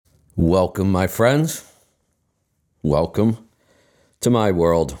Welcome, my friends. Welcome to my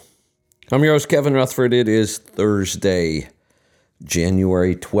world. I'm your host, Kevin Rutherford. It is Thursday,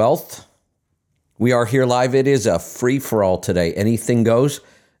 January 12th. We are here live. It is a free-for-all today. Anything goes.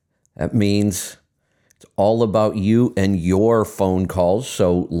 That means it's all about you and your phone calls,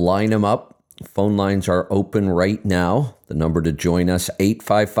 so line them up. Phone lines are open right now. The number to join us,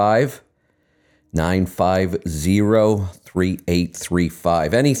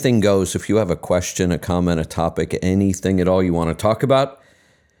 855-950-3835. Anything goes. If you have a question, a comment, a topic, anything at all you want to talk about,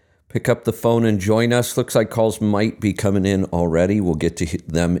 pick up the phone and join us. Looks like calls might be coming in already. We'll get to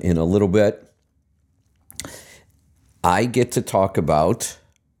them in a little bit. I get to talk about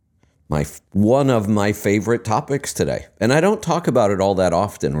one of my favorite topics today. And I don't talk about it all that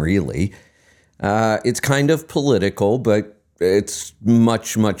often, really. It's kind of political, but it's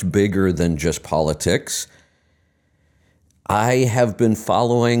much, much bigger than just politics. I have been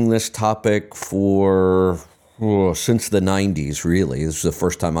following this topic since the 90s, really. This is the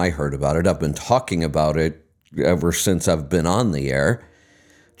first time I heard about it. I've been talking about it ever since I've been on the air.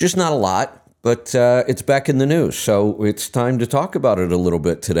 Just not a lot, but it's back in the news. So it's time to talk about it a little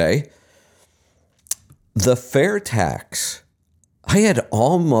bit today. The fair tax. I had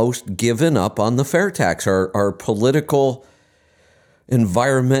almost given up on the fair tax. Our political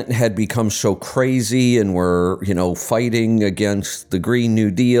environment had become so crazy, and we're, fighting against the Green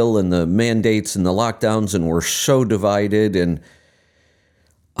New Deal and the mandates and the lockdowns, and we're so divided. And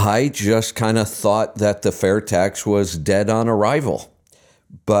I just kind of thought that the fair tax was dead on arrival,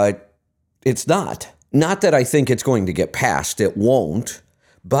 but it's not. Not that I think it's going to get passed. It won't.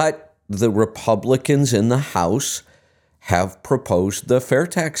 But the Republicans in the House have proposed the fair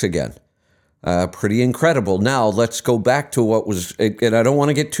tax again. Pretty incredible. Now, let's go back to what was, and I don't want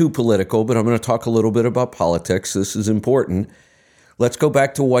to get too political, but I'm going to talk a little bit about politics. This is important. Let's go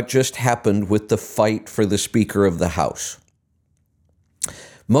back to what just happened with the fight for the Speaker of the House.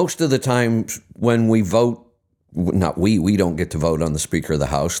 Most of the time when we vote, we don't get to vote on the Speaker of the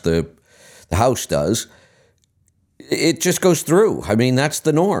House. The House does. It just goes through. I mean, that's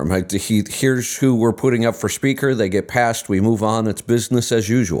the norm. Here's who we're putting up for Speaker. They get passed. We move on. It's business as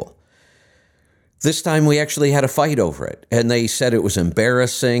usual. This time we actually had a fight over it, and they said it was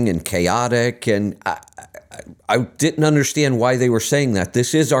embarrassing and chaotic, and I didn't understand why they were saying that.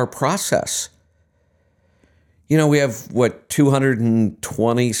 This is our process. We have,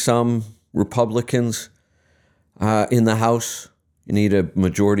 220-some Republicans in the House. You need a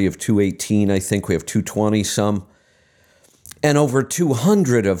majority of 218, I think. We have 220-some. And over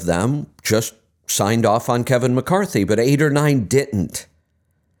 200 of them just signed off on Kevin McCarthy, but 8 or 9 didn't.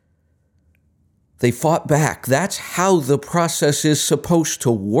 They fought back. That's how the process is supposed to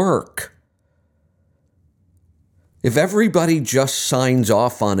work. If everybody just signs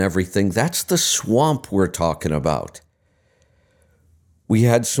off on everything, that's the swamp we're talking about. We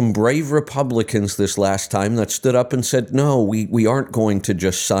had some brave Republicans this last time that stood up and said, no, we aren't going to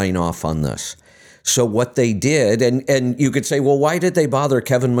just sign off on this. So what they did, and you could say, well, why did they bother?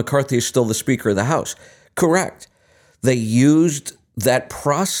 Kevin McCarthy is still the Speaker of the House. Correct. They used that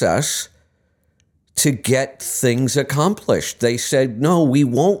process to get things accomplished. They said, no, we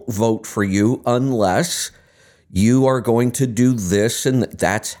won't vote for you unless you are going to do this. And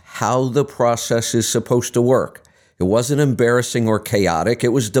that's how the process is supposed to work. It wasn't embarrassing or chaotic. It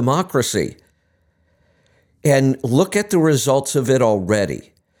was democracy. And look at the results of it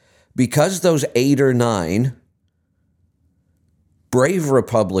already. Because those 8 or 9 brave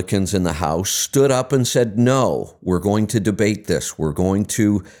Republicans in the House stood up and said, no, we're going to debate this. We're going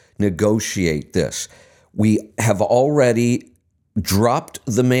to negotiate this. We have already dropped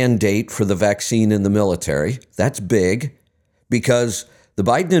the mandate for the vaccine in the military. That's big because the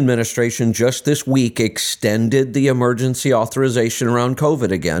Biden administration just this week extended the emergency authorization around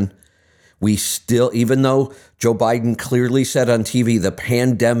COVID again. We still, even though Joe Biden clearly said on TV, the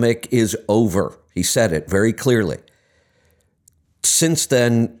pandemic is over. He said it very clearly. Since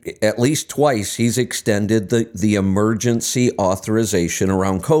then, at least twice, he's extended the emergency authorization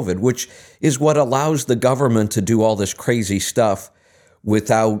around COVID, which is what allows the government to do all this crazy stuff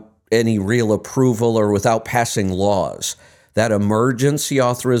without any real approval or without passing laws. That emergency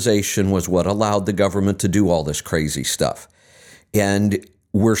authorization was what allowed the government to do all this crazy stuff. And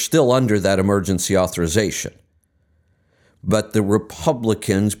we're still under that emergency authorization. But the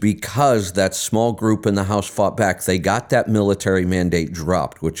Republicans, because that small group in the House fought back, they got that military mandate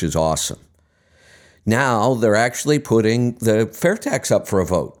dropped, which is awesome. Now they're actually putting the fair tax up for a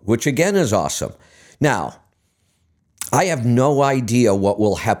vote, which again is awesome. Now, I have no idea what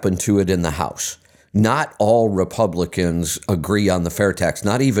will happen to it in the House. Not all Republicans agree on the fair tax,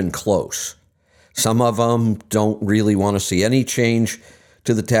 not even close. Some of them don't really want to see any change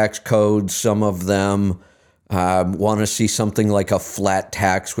to the tax code. Some of them want to see something like a flat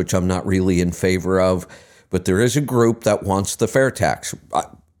tax, which I'm not really in favor of. But there is a group that wants the fair tax.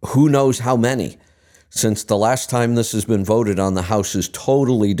 Who knows how many? Since the last time this has been voted on, the House is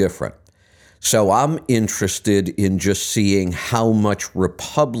totally different. So I'm interested in just seeing how much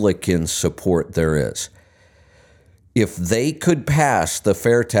Republican support there is. If they could pass the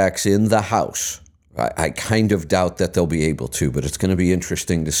fair tax in the House, I kind of doubt that they'll be able to, but it's going to be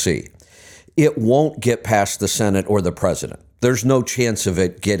interesting to see. It won't get past the Senate or the president. There's no chance of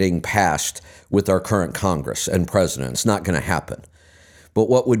it getting passed with our current Congress and president. It's not going to happen. But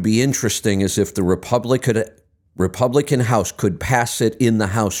what would be interesting is if the Republican House could pass it in the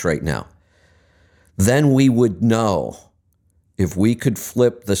House right now. Then we would know if we could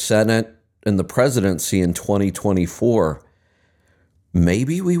flip the Senate and the presidency in 2024,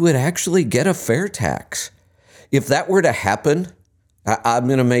 maybe we would actually get a fair tax. If that were to happen, I'm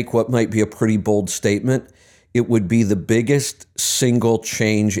going to make what might be a pretty bold statement. It would be the biggest single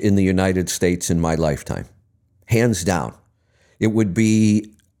change in the United States in my lifetime. Hands down. It would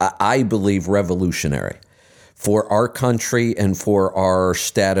be, I believe, revolutionary for our country and for our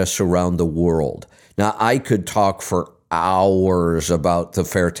status around the world. Now, I could talk for hours about the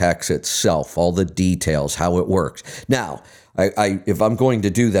fair tax itself, all the details, how it works. Now, if I'm going to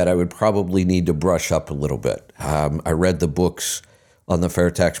do that, I would probably need to brush up a little bit. I read the books on the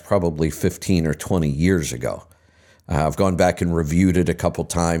fair tax probably 15 or 20 years ago. I've gone back and reviewed it a couple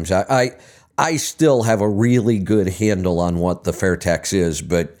times. I still have a really good handle on what the fair tax is,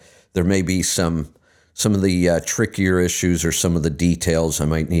 but there may be some of the trickier issues or some of the details I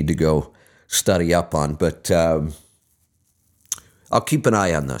might need to go study up on. But I'll keep an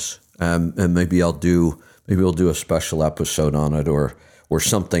eye on this, and maybe we'll do a special episode on it or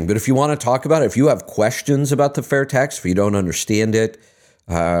something. But if you want to talk about it, if you have questions about the fair tax, if you don't understand it,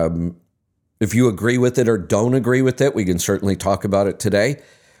 if you agree with it or don't agree with it, we can certainly talk about it today.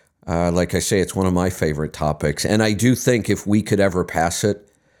 Like I say, it's one of my favorite topics. And I do think if we could ever pass it,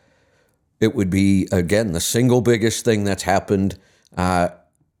 it would be, again, the single biggest thing that's happened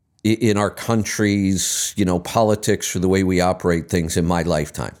in our country's, politics or the way we operate things in my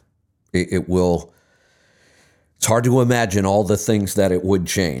lifetime. It will. It's hard to imagine all the things that it would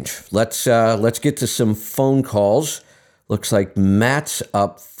change. Let's get to some phone calls. Looks like Matt's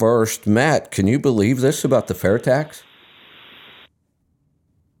up first. Matt, can you believe this about the fair tax?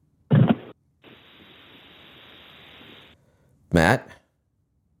 Matt?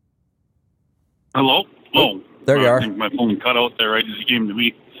 Hello? Oh, there you are. I think my phone cut out there right as you came to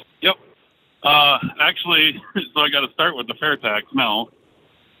me. Yep. Actually, so I got to start with the fair tax now.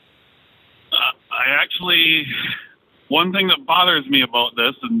 One thing that bothers me about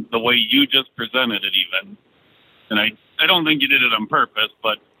this and the way you just presented it even, and I don't think you did it on purpose,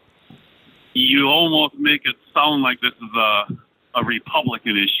 but you almost make it sound like this is a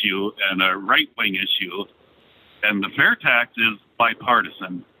Republican issue and a right-wing issue, and the fair tax is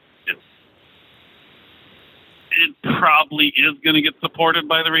bipartisan. It probably is going to get supported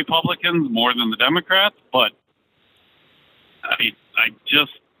by the Republicans more than the Democrats, but I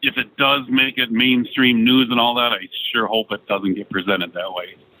just, if it does make it mainstream news and all that, I sure hope it doesn't get presented that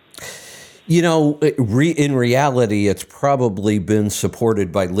way. In reality, it's probably been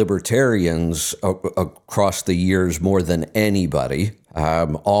supported by libertarians across the years more than anybody.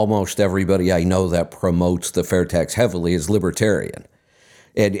 Almost everybody I know that promotes the fair tax heavily is libertarian.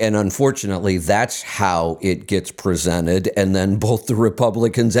 And unfortunately, that's how it gets presented. And then both the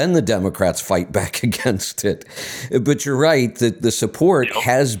Republicans and the Democrats fight back against it. But you're right that the support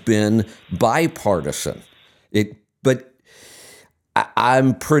has been bipartisan. But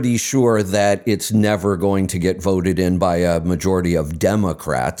I'm pretty sure that it's never going to get voted in by a majority of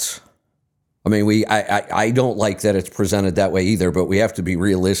Democrats. I mean, I don't like that it's presented that way either, but we have to be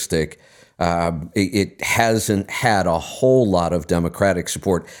realistic. It hasn't had a whole lot of Democratic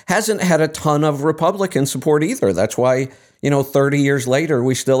support, hasn't had a ton of Republican support either. That's why, 30 years later,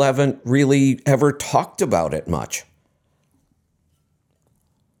 we still haven't really ever talked about it much.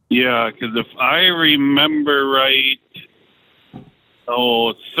 Yeah, because if I remember right,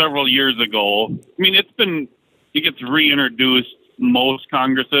 several years ago, it gets reintroduced most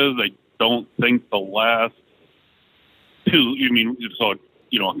Congresses. I don't think the last two,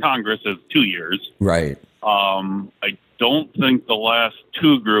 Congress is 2 years. Right. I don't think the last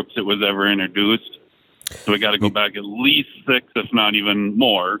two groups it was ever introduced. So we got to go back at least 6, if not even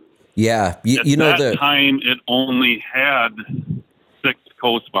more. Yeah. At that time, it only had 6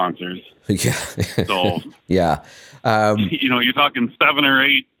 co-sponsors. Yeah. So, Yeah. you're talking 7 or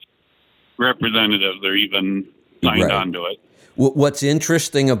 8 representatives are even signed Right. on to it. What's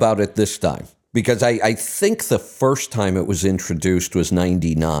interesting about it this time, because I think the first time it was introduced was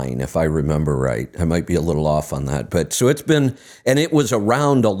 99, if I remember right. I might be a little off on that. But so it's been, and it was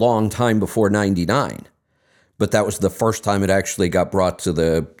around a long time before 99. But that was the first time it actually got brought to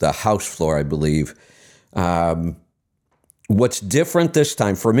the House floor, I believe. What's different this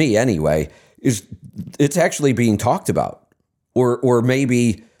time, for me anyway, is it's actually being talked about. Or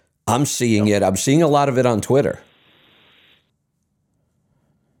maybe I'm seeing it. I'm seeing a lot of it on Twitter.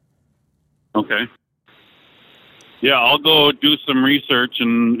 Okay. Yeah, I'll go do some research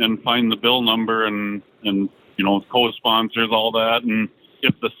and find the bill number and co-sponsors, all that. And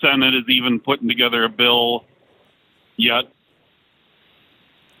if the Senate is even putting together a bill yet,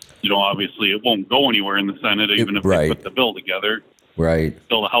 obviously it won't go anywhere in the Senate, even if they put the bill together. Right.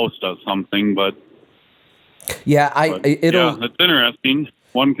 Till the House does something, but yeah, it's interesting.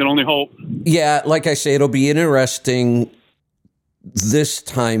 One can only hope. Yeah, like I say, it'll be interesting this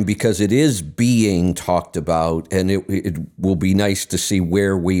time because it is being talked about, and it will be nice to see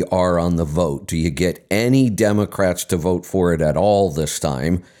where we are on the vote. Do you get any Democrats to vote for it at all this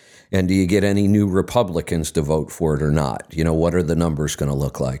time? And do you get any new Republicans to vote for it or not? What are the numbers going to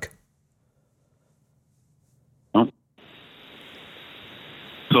look like?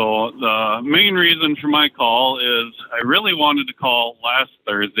 So the main reason for my call is I really wanted to call last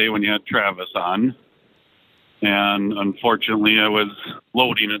Thursday when you had Travis on. And unfortunately, I was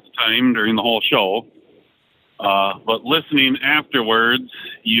loading at the time during the whole show. But listening afterwards,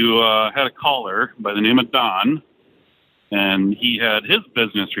 you had a caller by the name of Don, and he had his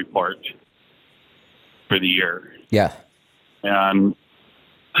business report for the year. Yeah. And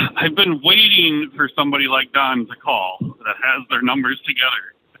I've been waiting for somebody like Don to call that has their numbers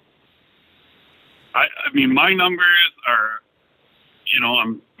together. I mean, my numbers are,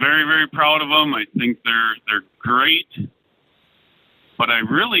 I'm very, very proud of them. I think they're great, but I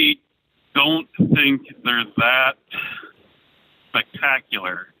really don't think they're that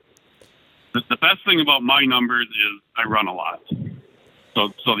spectacular. The best thing about my numbers is I run a lot.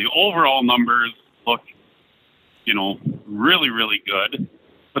 So the overall numbers look, really, really good,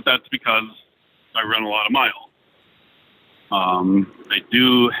 but that's because I run a lot of miles. I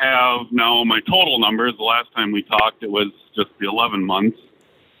do have now my total numbers. The last time we talked, it was just the 11 months.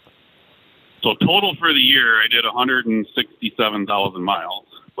 So total for the year, I did 167,000 miles,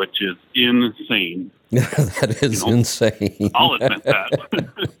 which is insane. That is insane. I'll admit that.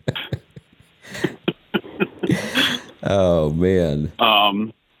 Oh, man.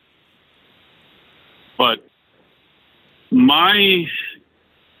 But my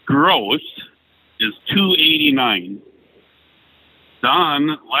gross is 289.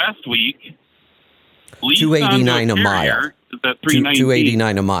 Don, last week, 289 a mile. Is that 319?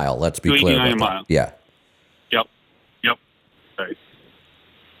 289 a mile. Let's be clear about that. Yeah. Yep. Right.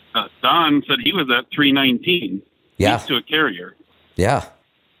 Don said he was at 319. Yeah. He's to a carrier. Yeah.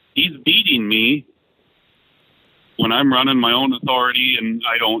 He's beating me when I'm running my own authority, and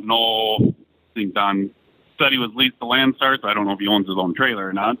I don't know. I think Don said he was leased to Landstar, so I don't know if he owns his own trailer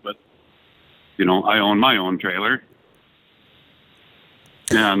or not, but, I own my own trailer.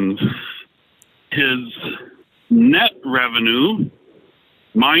 And his net revenue,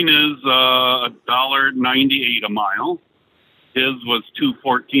 mine is $1.98 a mile. His was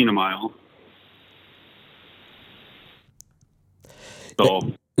 $2.14 a mile.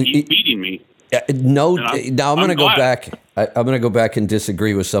 So he's beating me. No, now I'm going to go back. I'm going to go back and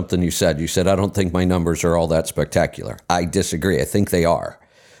disagree with something you said. You said, I don't think my numbers are all that spectacular. I disagree. I think they are.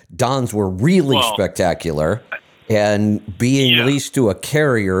 Don's were really spectacular. And being leased to a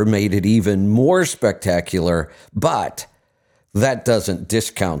carrier made it even more spectacular, but that doesn't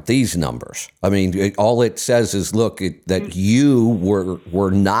discount these numbers. I mean, all it says is, look, that you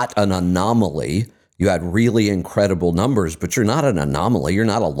were not an anomaly. You had really incredible numbers, but you're not an anomaly. You're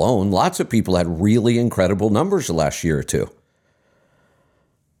not alone. Lots of people had really incredible numbers the last year or two.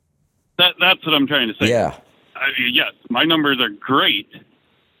 That's what I'm trying to say. Yeah. Yes, my numbers are great,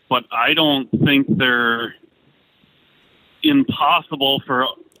 but I don't think they're impossible for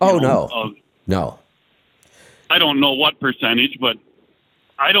no. I don't know what percentage, but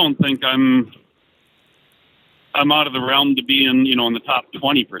I don't think I'm out of the realm to be in in the top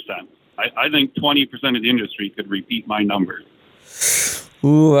 20%. I think 20% of the industry could repeat my numbers.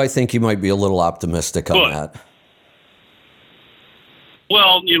 Ooh, I think you might be a little optimistic on that.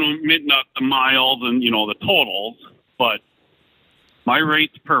 Well, maybe not the miles and the totals, but my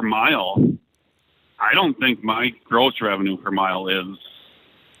rates per mile, I don't think my gross revenue per mile is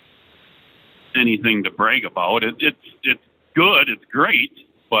anything to brag about. It's good, it's great,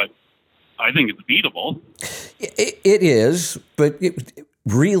 but I think it's beatable. It is, but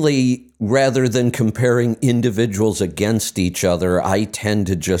really, rather than comparing individuals against each other, I tend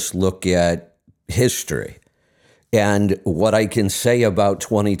to just look at history. And what I can say about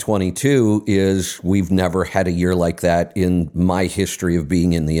 2022 is we've never had a year like that in my history of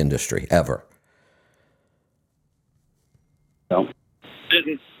being in the industry, ever. No.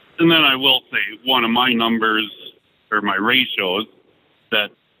 And then I will say one of my numbers or my ratios that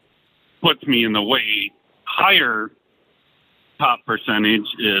puts me in the way higher top percentage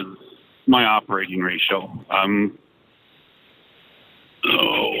is my operating ratio.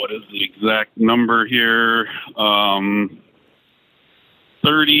 What is the exact number here?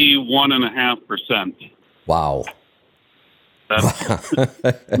 31.5%. Wow. That's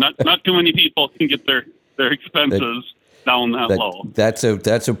not too many people can get their expenses down that low. That's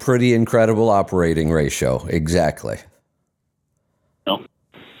a pretty incredible operating ratio. Exactly. No.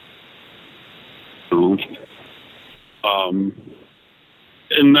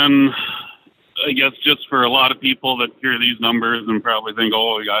 And then I guess just for a lot of people that hear these numbers and probably think,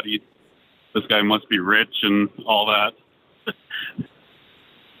 oh, God, this guy must be rich and all that.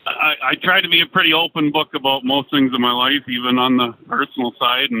 I try to be a pretty open book about most things in my life, even on the personal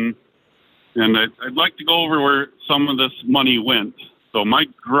side, and I'd like to go over where some of this money went. So my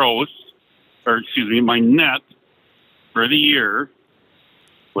my net for the year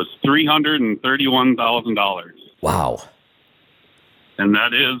was $331,000. Wow. And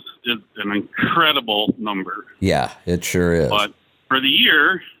that is an incredible number. Yeah, it sure is. But for the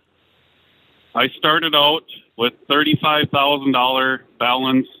year, I started out with $35,000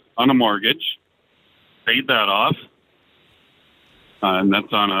 balance on a mortgage, paid that off, and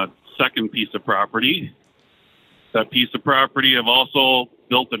that's on a second piece of property. That piece of property, I've also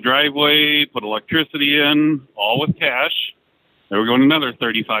built a driveway, put electricity in, all with cash. There we're going another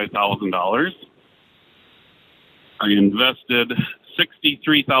 $35,000. I invested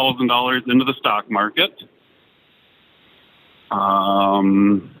 $63,000 into the stock market.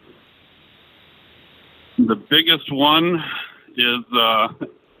 The biggest one is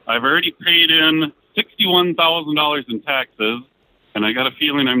I've already paid in $61,000 in taxes, and I got a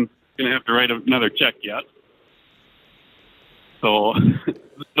feeling I'm going to have to write another check yet. So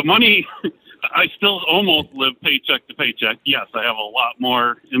the money, I still almost live paycheck to paycheck. Yes, I have a lot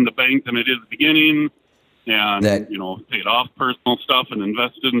more in the bank than I did at the beginning, and paid off personal stuff and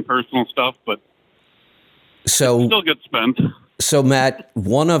invested in personal stuff, but it still gets spent. So Matt,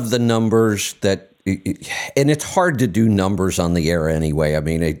 one of the numbers that, and it's hard to do numbers on the air anyway. I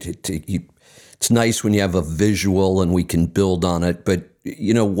mean, it's nice when you have a visual and we can build on it. But,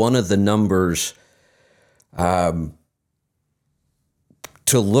 one of the numbers to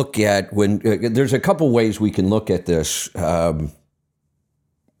look at when there's a couple ways we can look at this.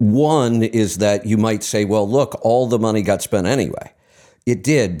 One is that you might say, well, look, all the money got spent anyway. It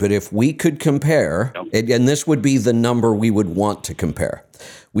did. But if we could compare, and this would be the number we would want to compare,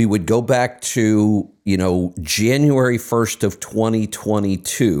 we would go back to, January 1st of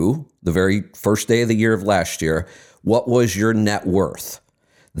 2022, the very first day of the year of last year. What was your net worth?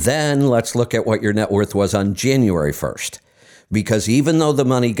 Then let's look at what your net worth was on January 1st. Because even though the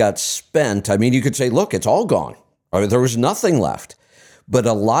money got spent, I mean, you could say, look, it's all gone. Or there was nothing left. But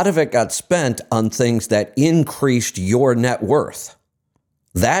a lot of it got spent on things that increased your net worth.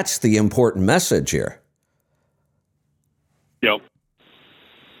 That's the important message here. Yep.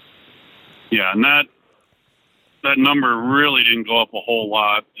 Yeah, and that number really didn't go up a whole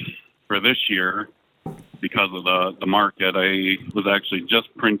lot for this year because of the market. I was actually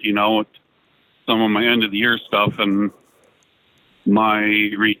just printing out some of my end of the year stuff, and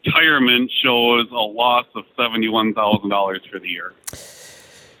my retirement shows a loss of $71,000 for the year.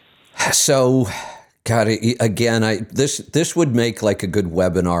 So, God, again, this would make like a good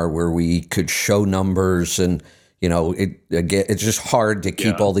webinar where we could show numbers, and it's just hard to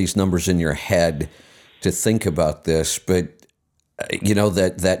keep all these numbers in your head to think about this. But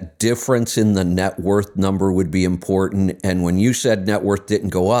that difference in the net worth number would be important. And when you said net worth didn't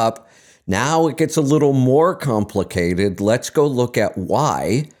go up, now it gets a little more complicated. Let's go look at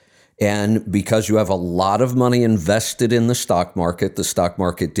why. And because you have a lot of money invested in the stock market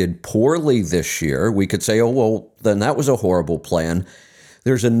did poorly this year. We could say, oh, well, then that was a horrible plan.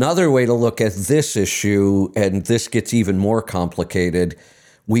 There's another way to look at this issue, and this gets even more complicated.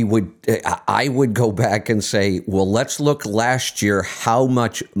 I would go back and say, well, let's look last year, how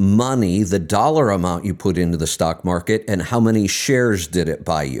much money, the dollar amount you put into the stock market, and how many shares did it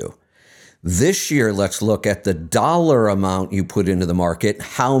buy you? This year, let's look at the dollar amount you put into the market.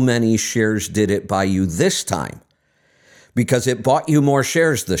 How many shares did it buy you this time? Because it bought you more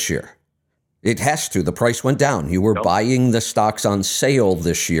shares this year. It has to. The price went down. You were buying the stocks on sale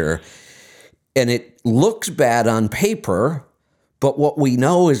this year. And it looks bad on paper, but what we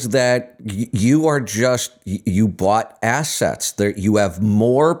know is that you bought assets. You have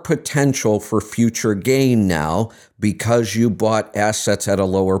more potential for future gain now because you bought assets at a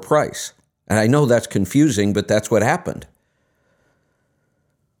lower price. And I know that's confusing, but that's what happened.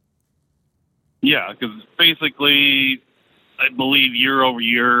 Yeah, because basically, I believe year over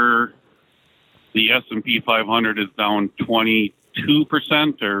year, the S&P 500 is down 22%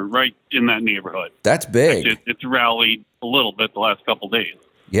 or right in that neighborhood. That's big. It's rallied a little bit the last couple of days.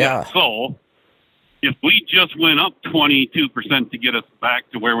 Yeah. So if we just went up 22% to get us back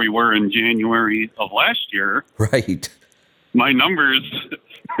to where we were in January of last year, right, my numbers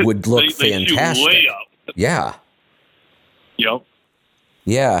would look they fantastic. shoot way up. Yeah. Yep.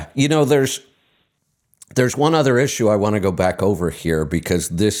 Yeah. You know, there's one other issue I want to go back over here because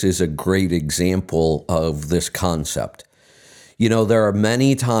this is a great example of this concept. You know, there are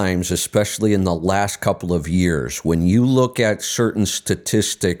many times, especially in the last couple of years, when you look at certain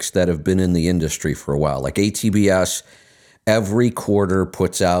statistics that have been in the industry for a while, like ATBS, every quarter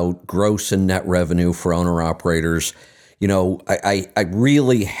puts out gross and net revenue for owner-operators. You know, I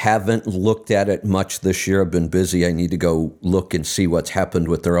really haven't looked at it much this year. I've been busy. I need to go look and see what's happened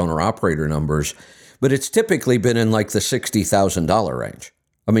with their owner-operator numbers. But it's typically been in like the $60,000 range.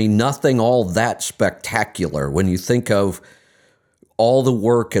 I mean, nothing all that spectacular when you think of all the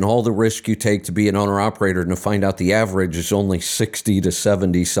work and all the risk you take to be an owner-operator and to find out the average is only 60 to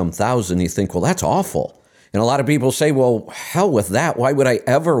 70 some thousand. You think, well, that's awful. And a lot of people say, well, hell with that. Why would I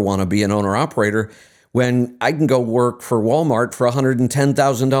ever want to be an owner-operator when I can go work for Walmart for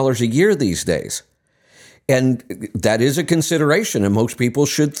 $110,000 a year these days? And that is a consideration, and most people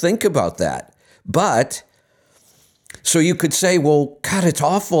should think about that. But so you could say, well, God, it's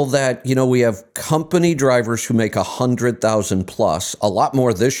awful that, you know, we have company drivers who make 100,000 plus, a lot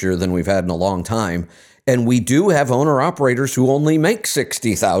more this year than we've had in a long time. And we do have owner operators who only make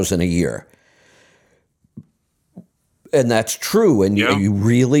 60,000 a year. And that's true. And you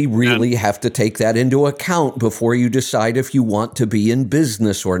really, really have to take that into account before you decide if you want to be in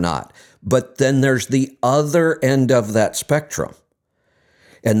business or not. But then there's the other end of that spectrum.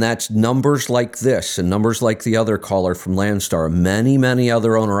 And that's numbers like this and numbers like the other caller from Landstar, many, many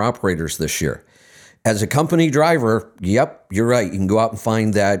other owner-operators this year. As a company driver, yep, you're right. You can go out and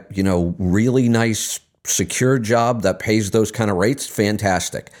find that, you know, really nice, secure job that pays those kind of rates.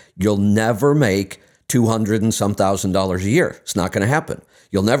 Fantastic. You'll never make $200,000 and some $1,000 a year. It's not going to happen.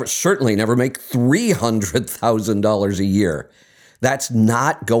 You'll certainly never make $300,000 a year. That's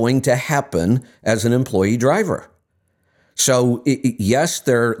not going to happen as an employee driver. So yes,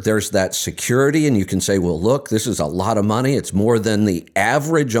 there's that security, and you can say, well, look, this is a lot of money. It's more than the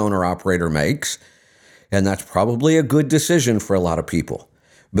average owner-operator makes, and that's probably a good decision for a lot of people.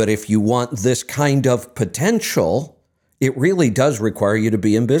 But if you want this kind of potential, it really does require you to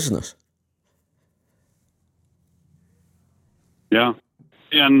be in business. Yeah.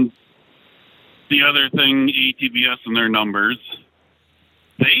 And the other thing, ATBS and their numbers,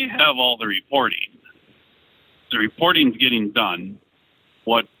 they have all the reporting. The reporting's getting done.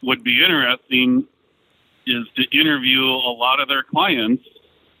 What would be interesting is to interview a lot of their clients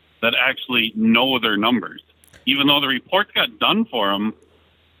that actually know their numbers. Even though the report got done for them,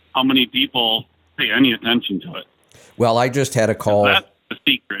 how many people pay any attention to it? Well, I just had a call. That's the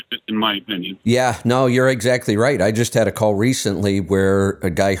secret, in my opinion. Yeah, no, you're exactly right. I just had a call recently where a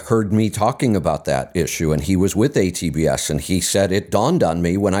guy heard me talking about that issue, and he was with ATBS, and he said, it dawned on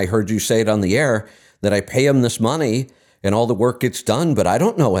me when I heard you say it on the air that I pay him this money and all the work gets done, but I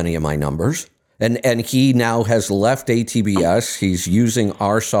don't know any of my numbers. And he now has left ATBS. He's using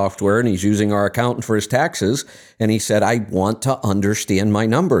our software and he's using our accountant for his taxes. And he said, I want to understand my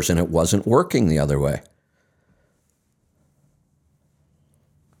numbers, and it wasn't working the other way.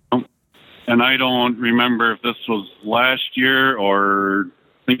 And I don't remember if this was last year or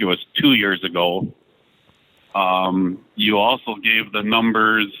I think it was 2 years ago. You also gave the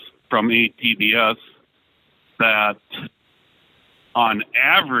numbers from ATBS that on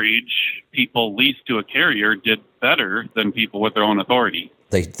average, people leased to a carrier did better than people with their own authority.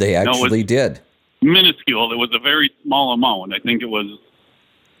 They actually did. Minuscule. It was a very small amount. I think it was,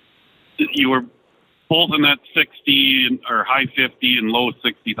 you were both in that 60 or high 50 and low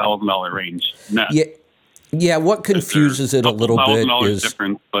 $60,000 range net. Yeah. What confuses it a little bit is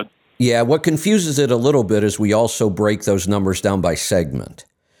difference, but what confuses it a little bit is we also break those numbers down by segment.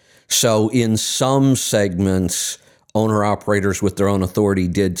 So in some segments, owner-operators with their own authority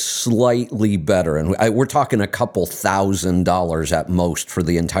did slightly better. And we're talking a couple $1,000s at most for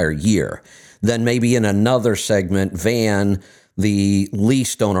the entire year. Then maybe in another segment, van, the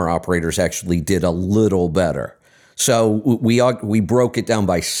leased owner-operators actually did a little better. So we broke it down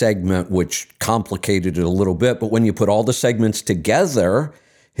by segment, which complicated it a little bit. But when you put all the segments together,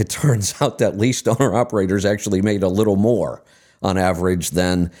 it turns out that leased owner-operators actually made a little more on average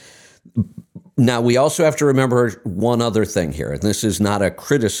than. Now, we also have to remember one other thing here, and this is not a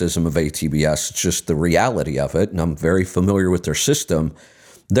criticism of ATBS, it's just the reality of it, and I'm very familiar with their system.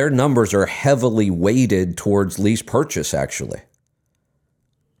 Their numbers are heavily weighted towards lease purchase, actually.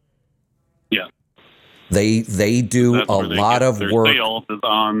 Yeah. They do a lot of work. Sales is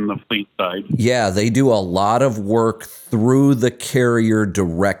on the fleet side. Yeah, they do a lot of work through the carrier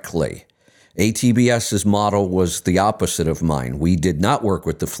directly. ATBS's model was the opposite of mine. We did not work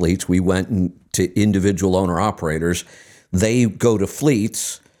with the fleets. We went to individual owner-operators. They go to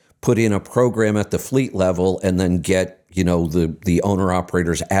fleets, put in a program at the fleet level, and then get, the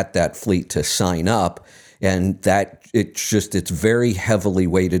owner-operators at that fleet to sign up. And that it's very heavily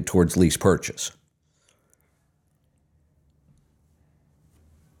weighted towards lease purchase.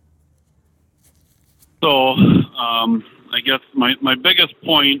 So I guess my biggest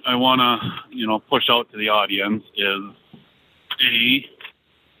point I want to, push out to the audience is, A,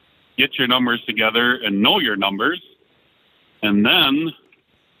 get your numbers together and know your numbers, and then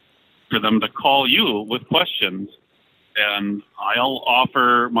for them to call you with questions. And I'll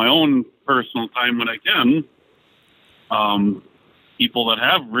offer my own personal time when I can. People that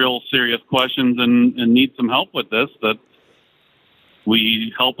have real serious questions and need some help with this, that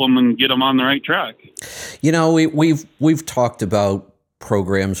we help them and get them on the right track. We've talked about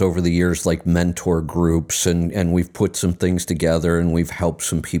programs over the years like mentor groups, and we've put some things together and we've helped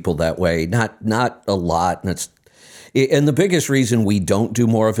some people that way. Not a lot, and the biggest reason we don't do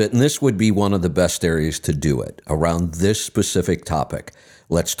more of it, and this would be one of the best areas to do it around this specific topic.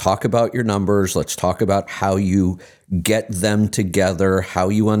 Let's talk about your numbers. Let's talk about how you get them together, how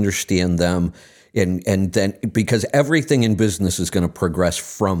you understand them. And then, because everything in business is going to progress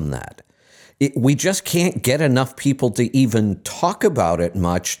from that. We just can't get enough people to even talk about it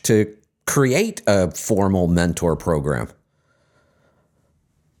much to create a formal mentor program.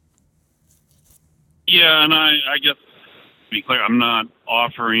 Yeah, and I guess, to be clear, I'm not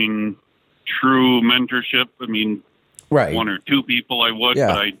offering true mentorship. I mean, right. One or two people I would, but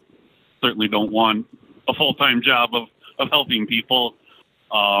I certainly don't want a full-time job of helping people.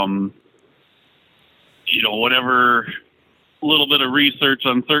 Whatever, a little bit of research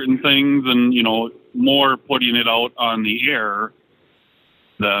on certain things and, more putting it out on the air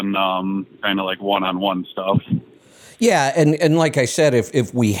than kind of like one-on-one stuff. Yeah, and like I said,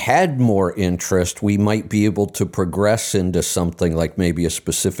 if we had more interest, we might be able to progress into something like maybe a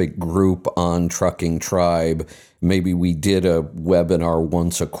specific group on Trucking Tribe. Maybe we did a webinar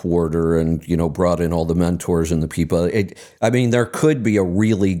once a quarter and, brought in all the mentors and the people. There could be a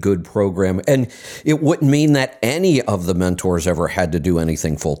really good program. And it wouldn't mean that any of the mentors ever had to do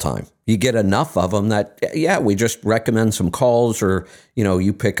anything full time. You get enough of them that, we just recommend some calls, or,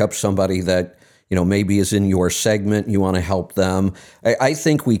 you pick up somebody that, maybe is in your segment, you want to help them. I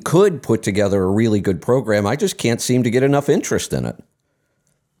think we could put together a really good program. I just can't seem to get enough interest in it.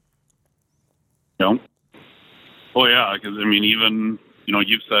 No. Oh, yeah, because, even,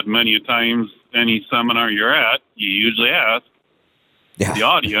 you've said many times, any seminar you're at, you usually ask the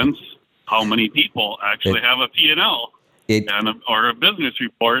audience how many people actually have a P&L or a business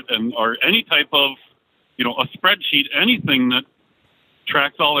report or any type of, a spreadsheet, anything that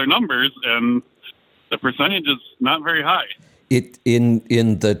tracks all their numbers, and the percentage is not very high. In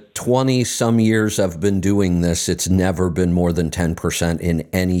the 20-some years I've been doing this, it's never been more than 10% in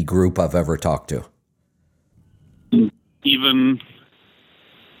any group I've ever talked to. Even,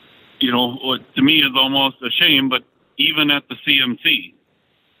 what to me is almost a shame, but even at the CMC,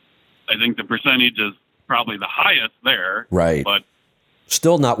 I think the percentage is probably the highest there. Right. But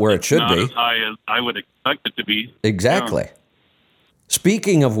still not where it should be. Not as high as I would expect it to be. Exactly. Yeah.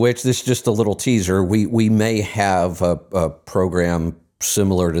 Speaking of which, this is just a little teaser. We may have a program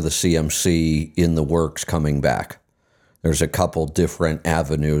similar to the CMC in the works coming back. There's a couple different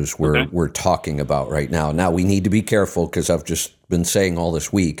avenues we're talking about right now. Now, we need to be careful because I've just been saying all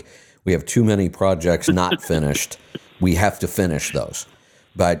this week, we have too many projects not finished. We have to finish those.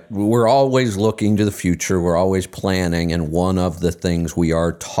 But we're always looking to the future. We're always planning. And one of the things we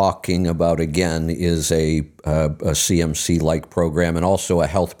are talking about again is a CMC-like program and also a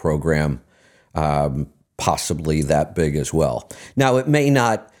health program, possibly that big as well. Now, it may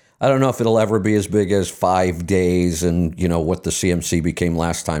not. I don't know if it'll ever be as big as 5 days and, what the CMC became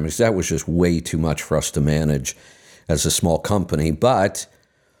last time, because that was just way too much for us to manage as a small company. But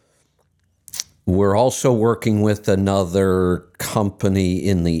we're also working with another company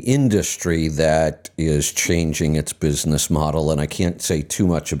in the industry that is changing its business model, and I can't say too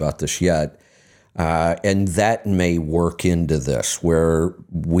much about this yet. And that may work into this, where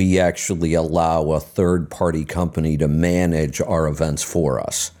we actually allow a third-party company to manage our events for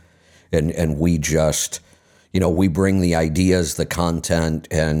us. And we just, we bring the ideas, the content,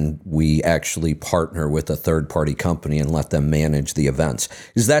 and we actually partner with a third-party company and let them manage the events.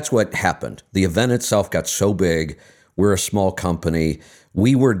 Because that's what happened. The event itself got so big. We're a small company.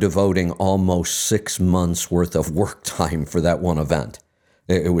 We were devoting almost 6 months worth of work time for that one event.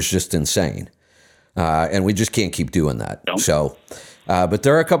 It was just insane. And we just can't keep doing that. Nope. So, but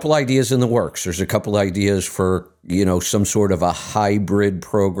there are a couple ideas in the works. There's a couple ideas for, some sort of a hybrid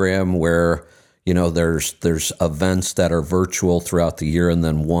program where, there's events that are virtual throughout the year and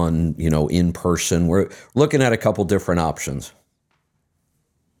then one, in person. We're looking at a couple different options.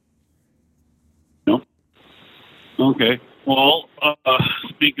 Nope. Okay. Well,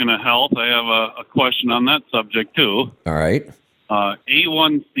 speaking of health, I have a question on that subject too. All right.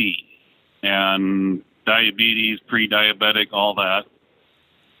 A1C. And diabetes, pre-diabetic, all that.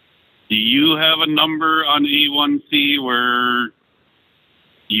 Do you have a number on A1C where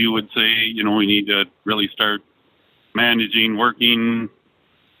you would say, we need to really start managing, working?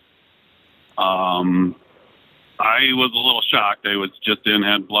 I was a little shocked. I was just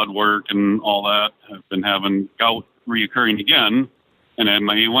had blood work and all that. I've been having gout reoccurring again, and I had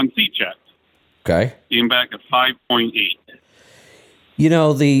my A1C checked. Okay. Came back at 5.8.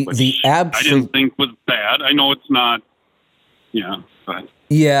 The absolute... I didn't think was bad. I know it's not, but...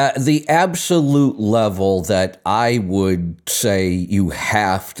 Yeah, the absolute level that I would say you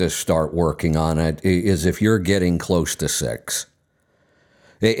have to start working on it is if you're getting close to 6.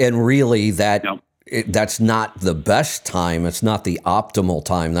 And really that's not the best time. It's not the optimal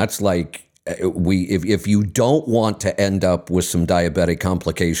time. That's like if you don't want to end up with some diabetic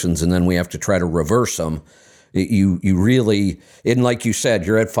complications and then we have to try to reverse them, you really, and like you said,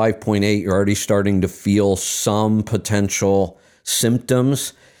 you're at 5.8, you're already starting to feel some potential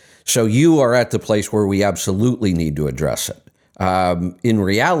symptoms. So you are at the place where we absolutely need to address it. In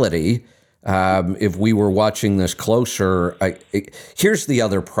reality, if we were watching this closer, here's the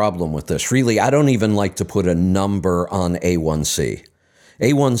other problem with this. Really, I don't even like to put a number on A1C.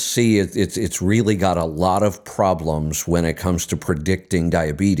 A1C, it's really got a lot of problems when it comes to predicting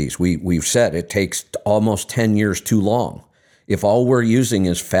diabetes. We've said it takes almost 10 years too long. If all we're using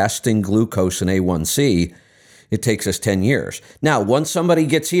is fasting glucose and A1C, it takes us 10 years. Now, once somebody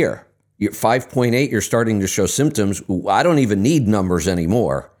gets here, you're 5.8, you're starting to show symptoms. I don't even need numbers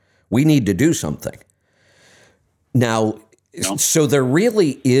anymore. We need to do something. Now, so there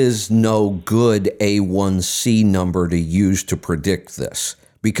really is no good A1C number to use to predict this,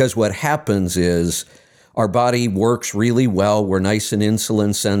 because what happens is our body works really well. We're nice and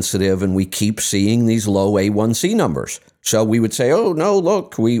insulin sensitive, and we keep seeing these low A1C numbers. So we would say, oh, no,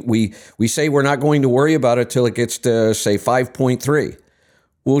 look, we say we're not going to worry about it till it gets to, say, 5.3.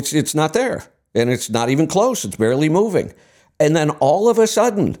 Well, it's not there, and it's not even close. It's barely moving. And then all of a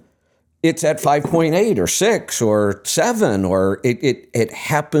sudden, it's at 5.8 or 6 or 7, or it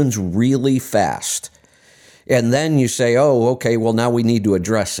happens really fast. And then you say, oh, okay, well, now we need to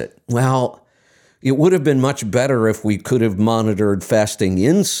address it. Well, it would have been much better if we could have monitored fasting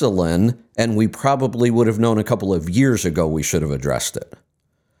insulin, and we probably would have known a couple of years ago we should have addressed it.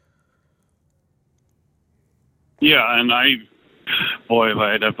 Yeah, and if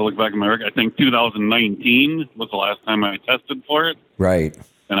I'd have to look back at my record, I think 2019 was the last time I tested for it. Right.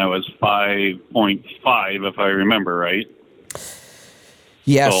 And I was 5.5, if I remember right.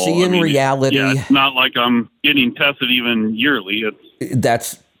 Yeah, so, in reality... Yeah, it's not like I'm getting tested even yearly.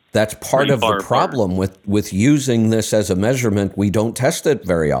 That's part of the problem with using this as a measurement. We don't test it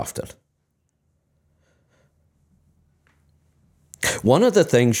very often. One of the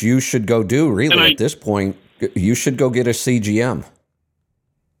things you should go do, really, at this point, you should go get a CGM.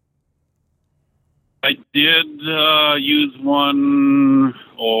 I did use one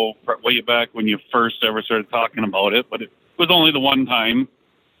way back when you first ever started talking about it, but it was only the one time,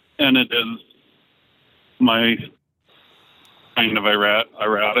 and it is my kind of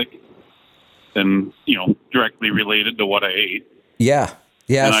erratic and, directly related to what I ate. Yeah.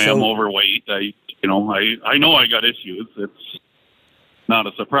 Yeah. And I am overweight. I know I got issues. It's not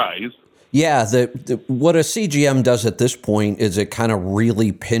a surprise. Yeah. What a CGM does at this point is it kind of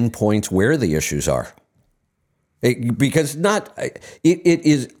really pinpoints where the issues are. Because it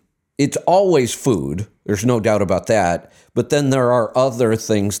is it's always food. There's no doubt about that. But then there are other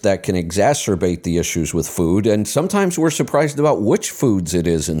things that can exacerbate the issues with food. And sometimes we're surprised about which foods it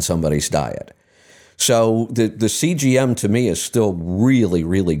is in somebody's diet. So the CGM to me is still really,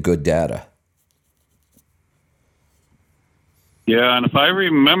 really good data. Yeah, and if I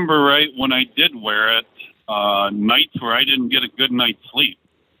remember right, when I did wear it, nights where I didn't get a good night's sleep,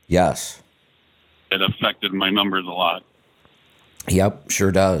 Yes. it affected my numbers a lot. Yep,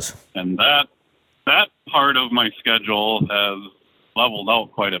 sure does. And that part of my schedule has leveled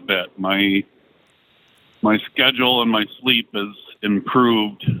out quite a bit. My schedule and my sleep has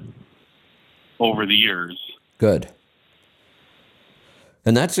improved over the years. Good.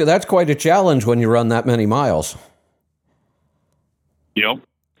 And that's quite a challenge when you run that many miles. Yep.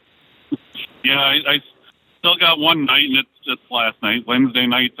 Yeah, I still got one night, and it's last night. Wednesday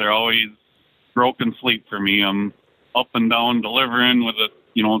nights are always broken sleep for me. I'm up and down delivering with a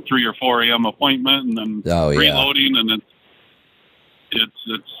 3 or 4 a.m. appointment, and then reloading, and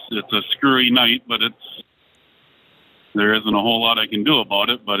it's a screwy night, but there isn't a whole lot I can do about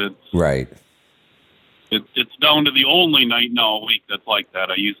it. But it's right. It's down to the only night now a week that's like that.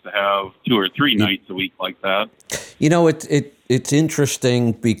 I used to have 2 or 3 nights a week like that. It's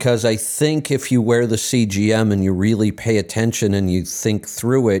interesting because I think if you wear the CGM and you really pay attention and you think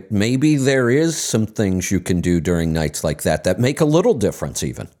through it, maybe there is some things you can do during nights like that make a little difference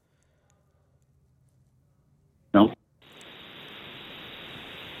even. No.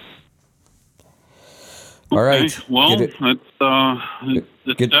 All right. Well,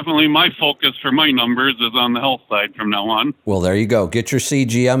 it's definitely my focus for my numbers is on the health side from now on. Well, there you go. Get your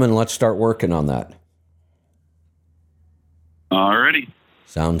CGM and let's start working on that. Alrighty.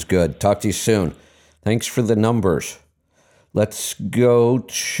 Sounds good. Talk to you soon. Thanks for the numbers. Let's go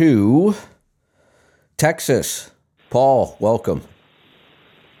to Texas. Paul, welcome.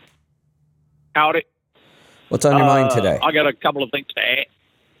 Howdy. What's on your mind today? I got a couple of things to add.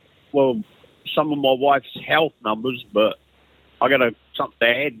 Well, some of my wife's health numbers, but I got something to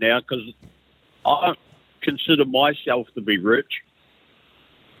add now because I don't consider myself to be rich,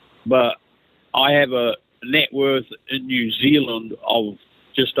 but I have a net worth in New Zealand of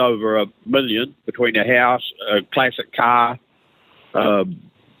just over $1 million between a house, a classic car,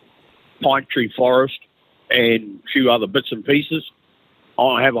 pine tree forest, and a few other bits and pieces. I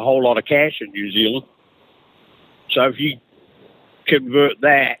don't have a whole lot of cash in New Zealand. So if you convert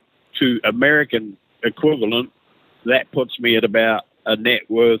that to American equivalent, that puts me at about a net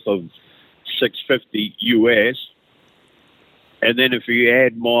worth of $650 US. And then if you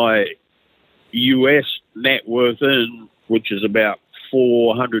add my US net worth in, which is about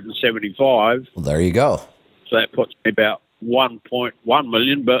 475. Well, there you go. So that puts me about 1.1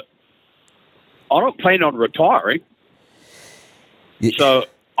 million, but I don't plan on retiring. So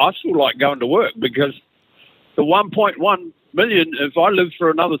I still like going to work because the 1.1 million, if I live for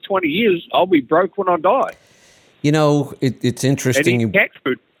another 20 years, I'll be broke when I die. It's interesting.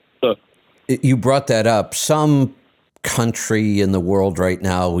 You brought that up. Some country in the world right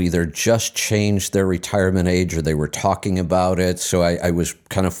now either just changed their retirement age or they were talking about it. So I was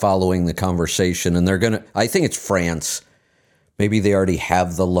kind of following the conversation, and I think it's France. Maybe they already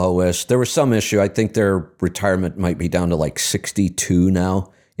have the lowest. There was some issue. I think their retirement might be down to like 62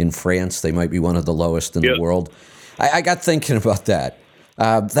 now in France. They might be one of the lowest in the world. I got thinking about that.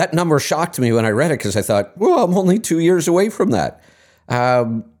 That number shocked me when I read it because I thought, well, I'm only 2 years away from that.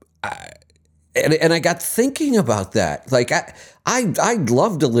 And I got thinking about that. Like, I'd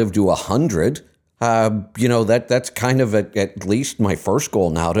love to live to 100. That's kind of at least my first goal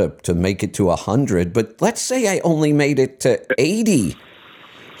now to make it to 100. But let's say I only made it to 80.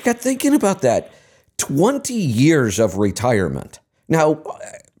 I got thinking about that. 20 years of retirement. Now,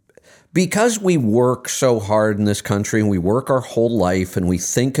 because we work so hard in this country and we work our whole life and we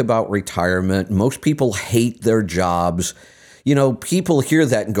think about retirement, most people hate their jobs. People hear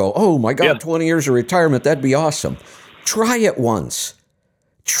that and go, oh my God, 20 years of retirement, that'd be awesome. Try it once.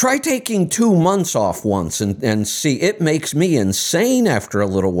 Try taking 2 months off once and see. It makes me insane after a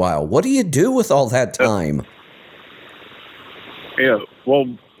little while. What do you do with all that time? Yeah,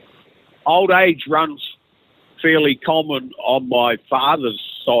 well, old age runs fairly common on my father's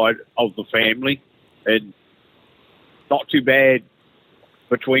side of the family, and not too bad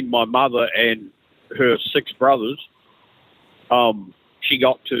between my mother and her 6 brothers. She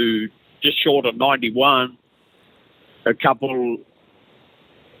got to just short of 91. A couple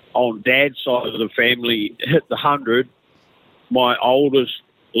on dad's side of the family hit the 100. My oldest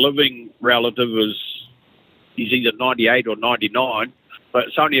living relative he's either 98 or 99, but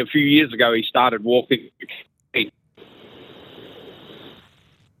it's only a few years ago he started walking.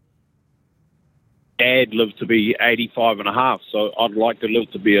 dad lived to be 85 and a half, so I'd like to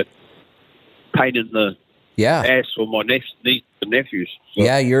live to be a pain in the Yeah. ass for my nieces and nephews. So,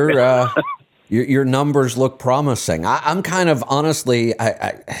 Yeah, your numbers look promising. I'm kind of honestly,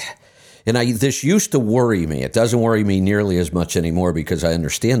 this used to worry me. It doesn't worry me nearly as much anymore because I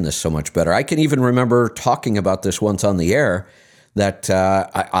understand this so much better. I can even remember talking about this once on the air, that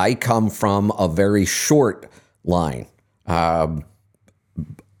I come from a very short line.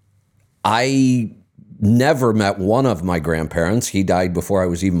 I never met one of my grandparents. He died before I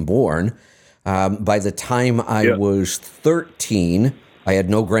was even born. By the time I was 13, I had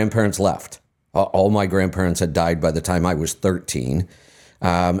no grandparents left. All my grandparents had died by the time I was 13.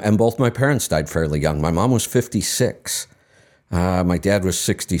 And both my parents died fairly young. My mom was 56. My dad was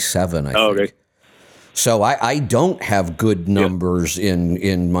 67, I think. Okay. So I don't have good numbers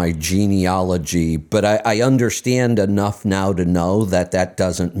in my genealogy, but I understand enough now to know that that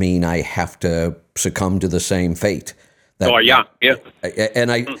doesn't mean I have to succumb to the same fate. And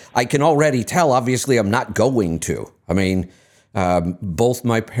I can already tell, obviously, I'm not going to. I mean, both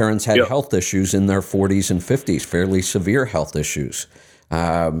my parents had health issues in their 40s and 50s, fairly severe health issues.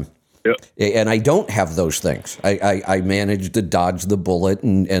 And I don't have those things. I managed to dodge the bullet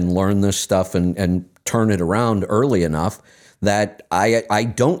and learn this stuff and turn it around early enough that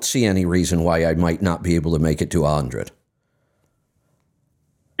I don't see any reason why I might not be able to make it to 100.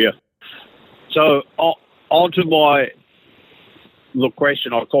 Yeah. So on to the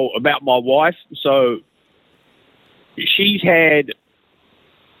question I call about my wife. So she's had,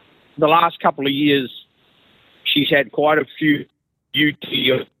 the last couple of years, she's had quite a few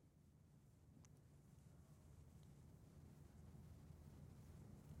UTI.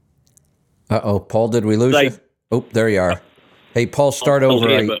 Uh-oh, Paul, did we lose you? Oh, there you are. Hey, Paul, start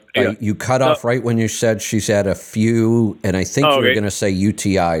over. You cut off right when you said she's had a few, and I think you were going to say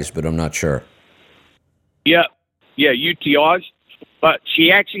UTIs, but I'm not sure. Yeah, UTIs. But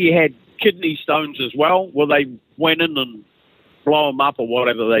she actually had kidney stones as well, where they went in and blow them up or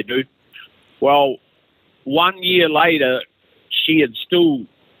whatever they do. Well, 1 year later, she had still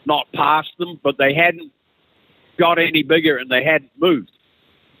not passed them, but they hadn't got any bigger and they hadn't moved.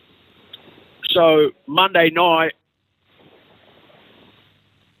 So Monday night,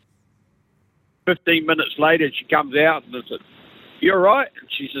 15 minutes later, she comes out and I said, "You all right?" And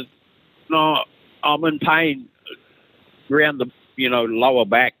she said, "No, I'm in pain around the lower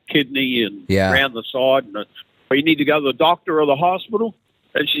back, kidney, and around the side. And you need to go to the doctor or the hospital."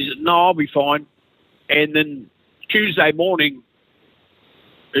 And she said, "No, I'll be fine." And then Tuesday morning,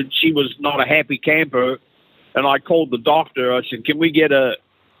 and she was not a happy camper, and I called the doctor. I said, "Can we get a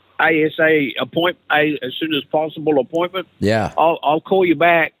ASA appointment, as soon as possible appointment?" Yeah. I'll call you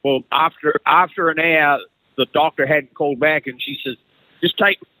back. Well, after an hour, the doctor hadn't called back, and she says, "Just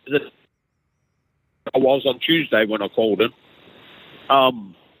take the." I was on Tuesday when I called in.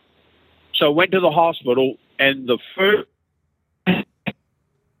 So I went to the hospital, and the first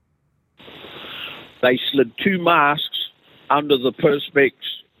they slid 2 masks under the Perspex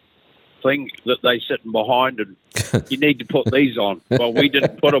thing that they sitting behind, and you need to put these on. Well, we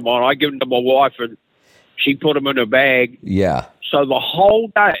didn't put them on. I gave them to my wife, and she put them in her bag. Yeah. So the whole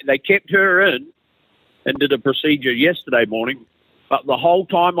day, they kept her in and did a procedure yesterday morning. But the whole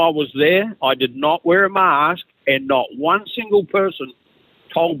time I was there, I did not wear a mask, and not one single person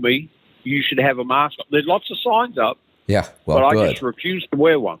told me you should have a mask. There's lots of signs up. Yeah, well, but good. I just refused to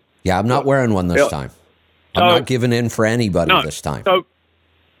wear one. Yeah, I'm not wearing one this time. I'm not giving in for anybody this time. So,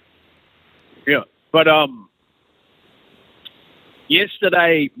 but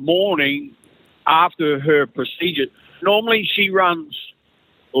yesterday morning, after her procedure, normally she runs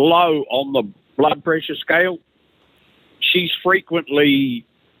low on the blood pressure scale. She's frequently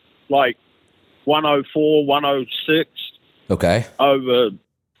like 104, 106. Okay. Over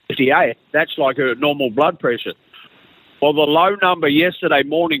 58. That's like her normal blood pressure. Well, the low number yesterday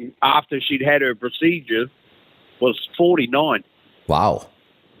morning after she'd had her procedure was 49. Wow.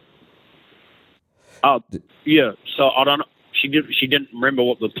 Yeah. So I don't know. She didn't remember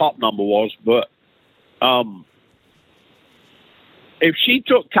what the top number was, but if she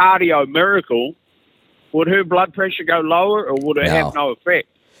took Cardio Miracle, would her blood pressure go lower, or would it have no effect?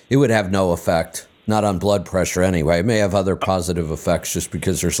 It would have no effect. Not on blood pressure anyway. It may have other positive effects just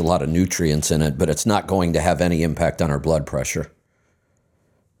because there's a lot of nutrients in it, but it's not going to have any impact on her blood pressure.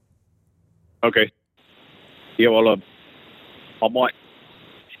 Okay. Yeah, well, I might.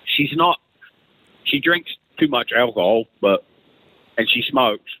 She's not. She drinks too much alcohol, and she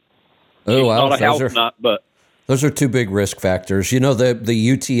smokes. Oh, she's well, not a health nut, but Those are two big risk factors. You know, the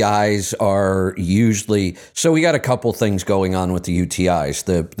UTIs are usually, so we got a couple things going on with the UTIs.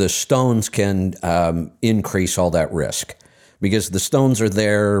 The stones can increase all that risk because the stones are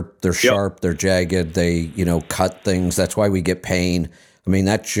there, they're sharp, they're jagged, they, cut things. That's why we get pain. I mean,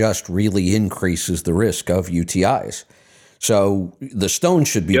 that just really increases the risk of UTIs. So the stones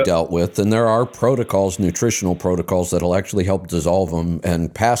should be dealt with, and there are protocols, nutritional protocols, that'll actually help dissolve them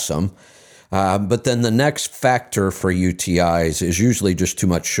and pass them. But then the next factor for UTIs is usually just too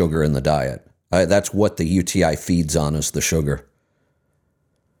much sugar in the diet. That's what the UTI feeds on, is the sugar.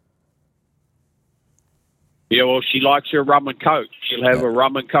 Yeah, well, she likes her rum and Coke. She'll have a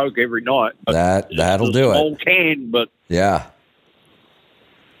rum and Coke every night. That'll do it. Small can, but yeah.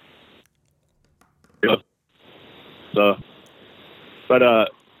 So, but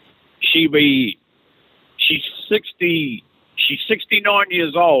she's 60. She's 69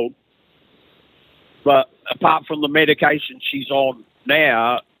 years old. But apart from the medication she's on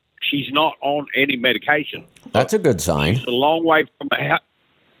now, she's not on any medication. That's a good sign. She's a long way from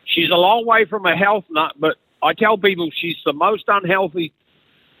a health nut. But I tell people she's the most unhealthy.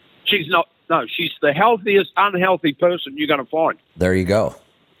 She's not. No, she's the healthiest unhealthy person you're going to find. There you go.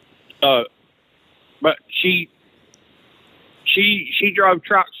 But she drove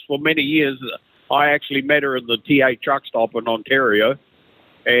trucks for many years. I actually met her in the TA truck stop in Ontario,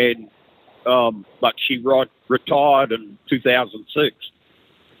 and but she retired in 2006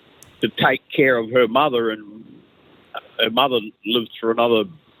 to take care of her mother, and her mother lived for another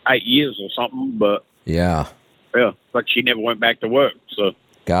 8 years or something. But but she never went back to work. So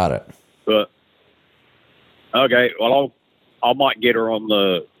got it. But okay, well I might get her on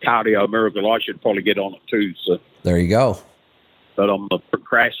the Cardio Miracle. I should probably get on it too. So there you go. But I'm a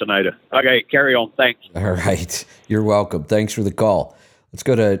procrastinator. Okay, carry on. Thanks. All right. You're welcome. Thanks for the call. Let's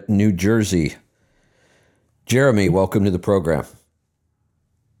go to New Jersey. Jeremy, welcome to the program.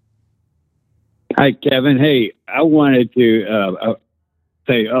 Hi, Kevin. Hey, I wanted to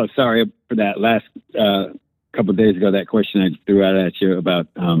say, sorry for that last couple of days ago, that question I threw out at you about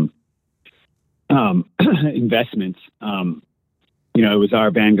investments. It was our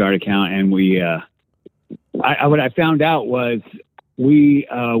Vanguard account, and we what I found out was we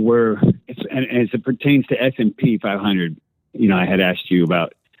were, and as it pertains to S&P 500, I had asked you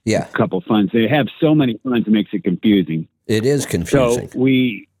about a couple funds. They have so many funds, it makes it confusing. It is confusing. So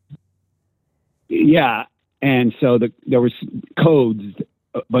and so there was codes,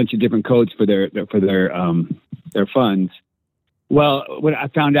 a bunch of different codes for their funds. Well, what I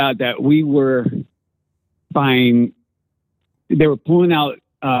found out that we were buying, they were pulling out.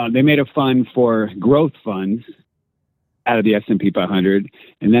 They made a fund for growth funds out of the S&P 500,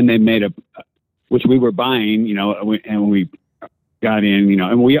 and then they made which we were buying, and we got in,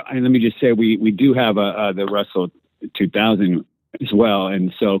 and let me just say we do have the Russell 2000 as well,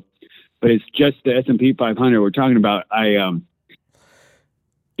 and so, but it's just the S&P 500 we're talking about.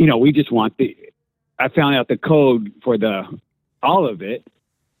 We just want I found out the code for all of it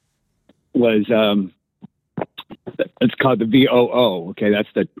was it's called the VOO. Okay, that's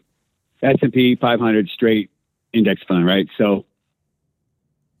the S&P 500 straight index fund, right? So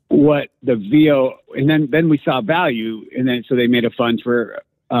what the VO, and then we saw value, and then so they made a fund for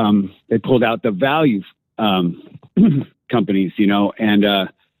they pulled out the value companies, and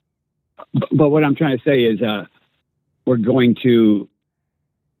but what I'm trying to say is we're going to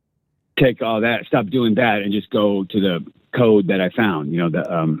take all that, stop doing that, and just go to the code that I found,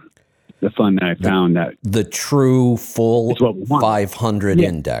 the fund that I found, that the true full 500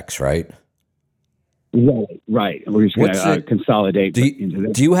 index, right? Right. We're just going to consolidate into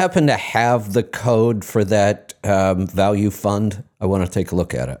this. Do you happen to have the code for that value fund? I want to take a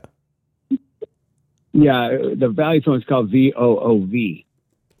look at it. Yeah, the value fund is called VOOV.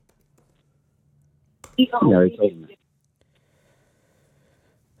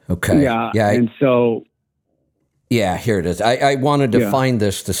 Okay. Yeah. And so. Yeah, here it is. I wanted to find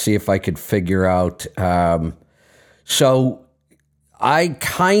this to see if I could figure out. So I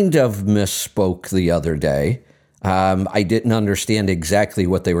kind of misspoke the other day. I didn't understand exactly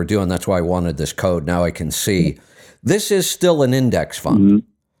what they were doing. That's why I wanted this code. Now I can see. This is still an index fund. Mm-hmm.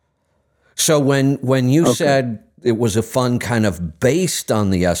 So when you said it was a fund kind of based on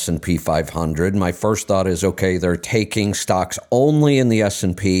the S&P 500, my first thought is, okay, they're taking stocks only in the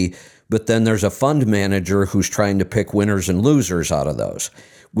S&P, but then there's a fund manager who's trying to pick winners and losers out of those.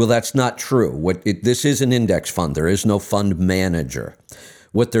 Well, that's not true. This is an index fund. There is no fund manager.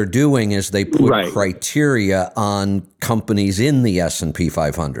 What they're doing is they put criteria on companies in the S&P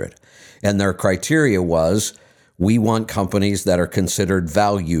 500. And their criteria was we want companies that are considered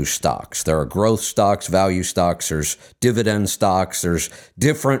value stocks. There are growth stocks, value stocks, there's dividend stocks, there's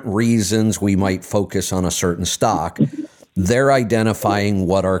different reasons we might focus on a certain stock. They're identifying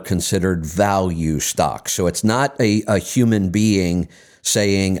what are considered value stocks. So it's not a human being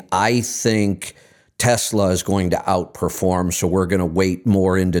saying, I think Tesla is going to outperform, so we're going to weight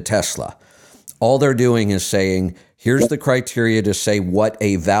more into Tesla. All they're doing is saying, here's the criteria to say what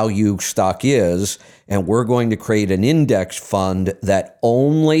a value stock is, and we're going to create an index fund that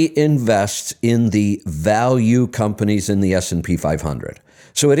only invests in the value companies in the S&P 500.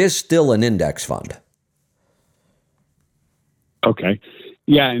 So it is still an index fund. Okay.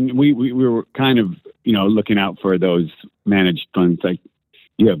 Yeah, and we were kind of, looking out for those managed funds like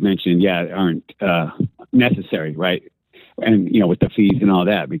you have mentioned, aren't necessary, right? And, with the fees and all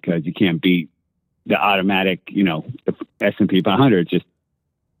that, because you can't beat the automatic, the S&P 500, just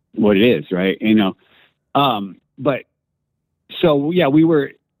what it is, right? But so, yeah, we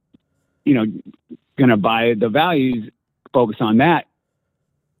were, going to buy the values, focus on that,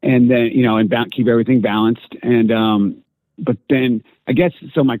 and then, and keep everything balanced. And, but then I guess,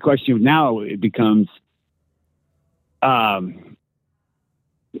 so my question now, it becomes,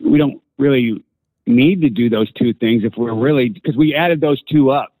 we don't really need to do those two things if we're really, because we added those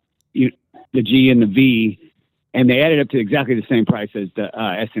two up, the G and the V, and they added up to exactly the same price as the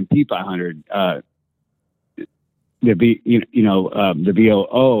S&P 500, the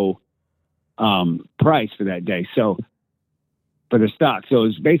VOO price for that day. So for the stock, so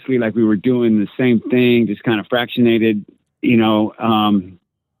it's basically like we were doing the same thing, just kind of fractionated,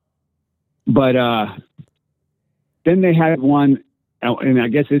 but then they had one, and I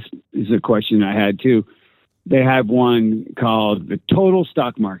guess this is a question I had too. They have one called the total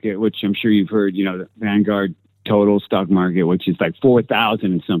stock market, which I'm sure you've heard, the Vanguard total stock market, which is like 4,000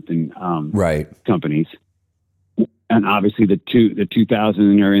 and something right. companies. And obviously the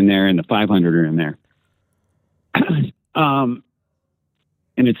 2,000 are in there and the 500 are in there.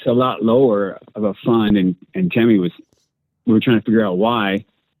 And it's a lot lower of a fund. And Tammy we were trying to figure out why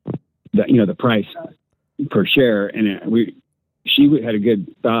the price per share. And she had a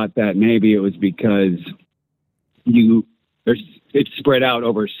good thought that maybe it was because it's spread out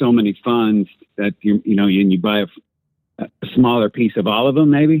over so many funds that you buy a smaller piece of all of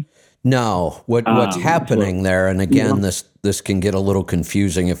them, maybe. No, what's happening there, and again, this can get a little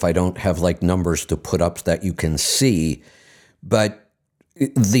confusing if I don't have like numbers to put up that you can see, but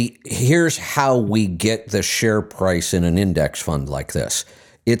here's how we get the share price in an index fund like this.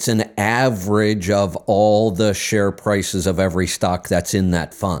 It's an average of all the share prices of every stock that's in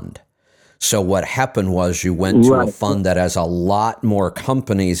that fund. So what happened was you went to a fund that has a lot more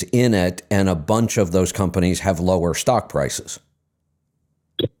companies in it, and a bunch of those companies have lower stock prices.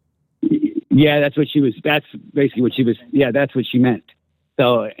 Yeah, that's basically what she was. Yeah, that's what she meant.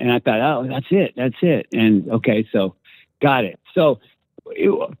 So, and I thought, oh, that's it. And okay, so got it. So,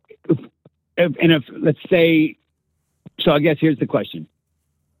 if let's say, so I guess here's the question.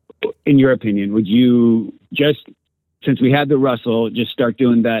 In your opinion, would you just, since we have the Russell, just start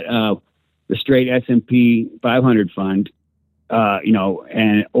doing that, the straight S&P 500 fund, or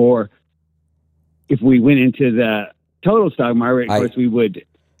if we went into the total stock market, of course we would.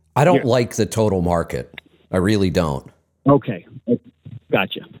 I don't like the total market. I really don't. Okay.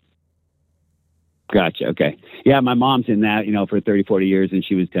 Gotcha. Okay. Yeah. My mom's in that, for 30, 40 years, and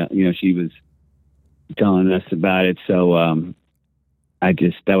she was telling us about it. So,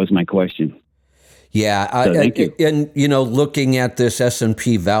 that was my question. Yeah. So thank you. And, looking at this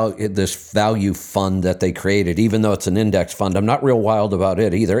S&P this value fund that they created, even though it's an index fund, I'm not real wild about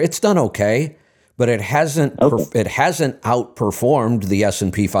it either. It's done okay, but it hasn't outperformed the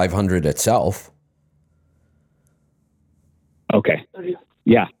S&P 500 itself. Okay.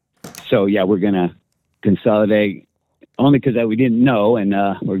 Yeah. So yeah, we're going to consolidate only because we didn't know, and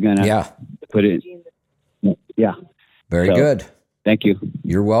we're going to put it. Yeah. Very good. Thank you.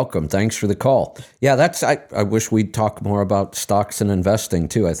 You're welcome. Thanks for the call. Yeah, I wish we'd talk more about stocks and investing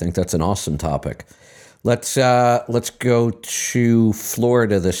too. I think that's an awesome topic. Let's go to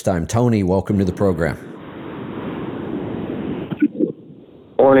Florida this time. Tony, welcome to the program.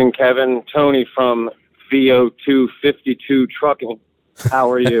 Morning, Kevin. Tony from VO252 Trucking.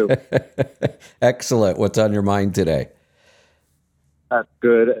 How are you? Excellent. What's on your mind today? That's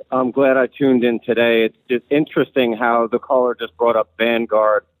good. I'm glad I tuned in today. It's just interesting how the caller just brought up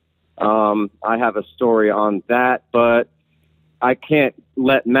Vanguard. I have a story on that, but I can't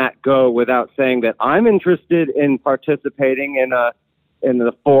let Matt go without saying that I'm interested in participating in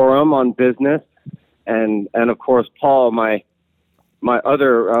the forum on business, and of course Paul, my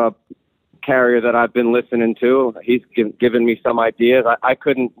other carrier that I've been listening to. He's given me some ideas. I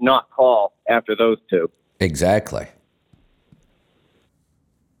couldn't not call after those two. Exactly.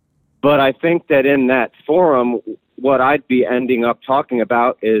 But I think that in that forum, what I'd be ending up talking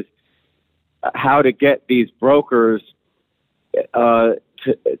about is how to get these brokers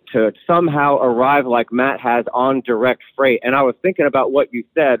to somehow arrive like Matt has on direct freight. And I was thinking about what you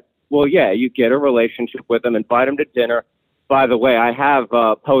said. Well, yeah, you get a relationship with them, invite them to dinner. By the way, I have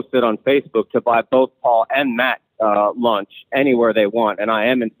posted on Facebook to buy both Paul and Matt lunch anywhere they want, and I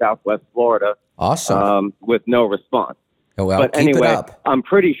am in Southwest Florida. Awesome. With no response. Oh, well, but keep anyway, it up. I'm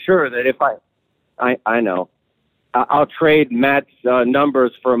pretty sure that if I know, I'll trade Matt's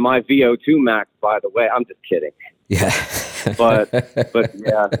numbers for my VO2 Max. By the way, I'm just kidding. Yeah. but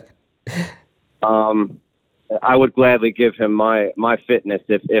yeah, I would gladly give him my fitness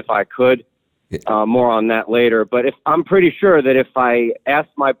if I could. More on that later. But I'm pretty sure that if I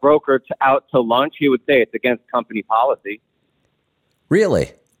asked my broker out to lunch, he would say it's against company policy.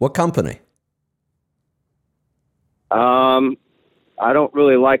 Really? What company? I don't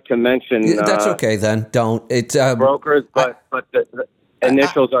really like to mention. That's okay then. Don't. It's brokers, but the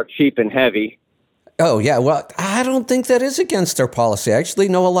initials are cheap and heavy. Oh yeah. Well, I don't think that is against their policy. I actually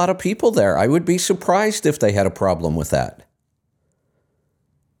know a lot of people there. I would be surprised if they had a problem with that.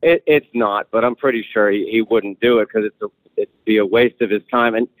 It's not, but I'm pretty sure he wouldn't do it because it'd be a waste of his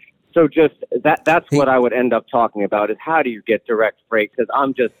time. And so just that's what I would end up talking about is how do you get direct freight? Because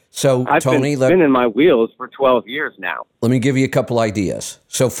I've been in my wheels for 12 years now. Let me give you a couple ideas.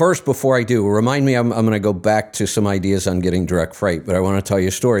 So first, before I do, remind me, I'm going to go back to some ideas on getting direct freight, but I want to tell you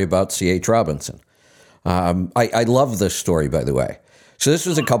a story about C.H. Robinson. I love this story, by the way. So this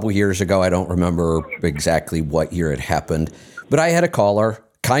was a couple years ago. I don't remember exactly what year it happened, but I had a caller,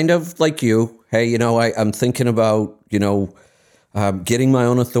 kind of like you. Hey, I'm thinking about, getting my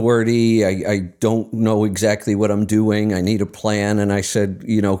own authority. I don't know exactly what I'm doing. I need a plan. And I said,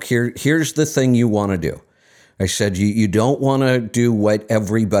 here's the thing you want to do. I said, you don't want to do what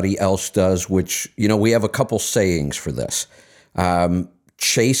everybody else does, which, we have a couple sayings for this.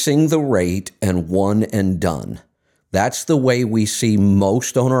 Chasing the rate and one and done. That's the way we see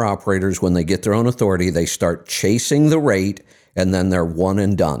most owner-operators when they get their own authority. They start chasing the rate and then they're one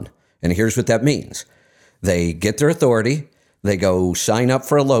and done. And here's what that means. They get their authority. They go sign up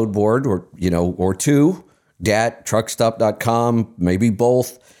for a load board or two, DAT, truckstop.com, maybe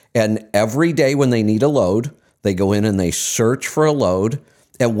both. And every day when they need a load, they go in and they search for a load.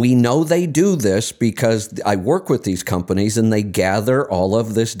 And we know they do this because I work with these companies and they gather all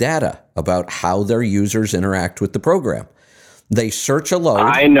of this data about how their users interact with the program. They search a load.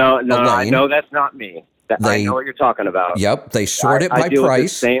 I know. No, I know that's not me. I know what you're talking about. Yep. They sort it by I deal price.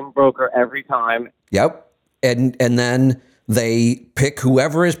 With the same broker every time. Yep. And then they pick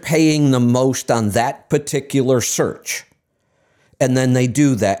whoever is paying the most on that particular search. And then they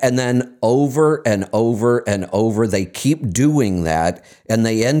do that. And then over and over and over, they keep doing that. And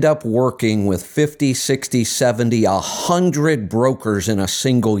they end up working with 50, 60, 70, 100 brokers in a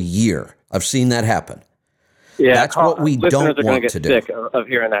single year. I've seen that happen. Yeah, that's what we don't want to do. Listeners are going to get sick of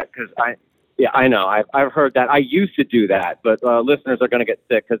hearing that because I know. I've heard that. I used to do that, but listeners are going to get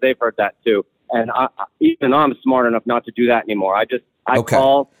sick because they've heard that too. And even I'm smart enough not to do that anymore. I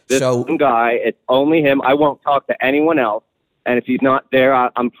call this one guy. It's only him. I won't talk to anyone else. And if he's not there,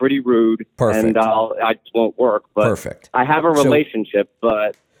 I'm pretty rude. Perfect. And I just won't work. But perfect. I have a relationship,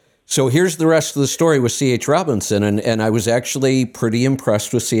 but. So here's the rest of the story with C.H. Robinson, and I was actually pretty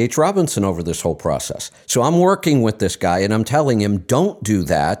impressed with C.H. Robinson over this whole process. So I'm working with this guy, and I'm telling him, don't do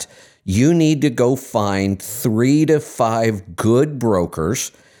that. You need to go find 3 to 5 good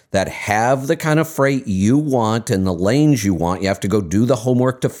brokers that have the kind of freight you want and the lanes you want. You have to go do the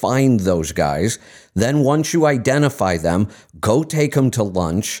homework to find those guys. Then once you identify them, go take them to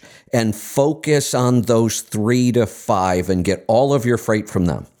lunch and focus on those 3 to 5 and get all of your freight from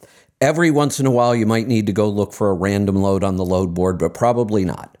them. Every once in a while, you might need to go look for a random load on the load board, but probably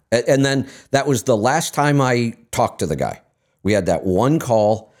not. And then that was the last time I talked to the guy. We had that one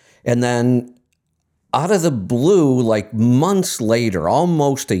call, and then out of the blue, like months later,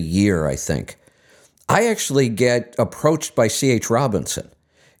 almost a year, I think, I actually get approached by C.H. Robinson,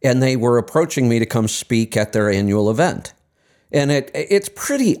 and they were approaching me to come speak at their annual event. And it's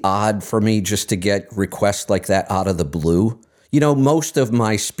pretty odd for me just to get requests like that out of the blue. Most of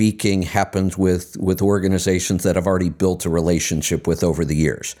my speaking happens with organizations that I've already built a relationship with over the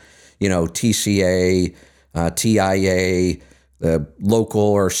years. TCA, TIA, local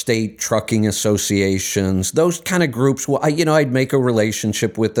or state trucking associations, those kind of groups. Well, I'd make a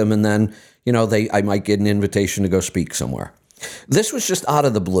relationship with them, and then, I might get an invitation to go speak somewhere. This was just out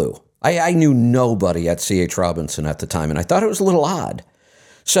of the blue. I knew nobody at C.H. Robinson at the time, and I thought it was a little odd.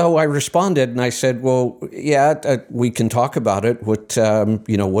 So I responded and I said, well, yeah, we can talk about it. What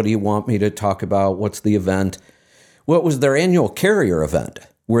do you want me to talk about? What's the event? Well, it was their annual carrier event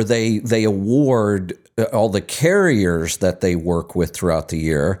where they award all the carriers that they work with throughout the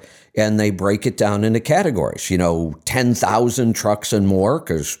year, and they break it down into categories, 10,000 trucks and more,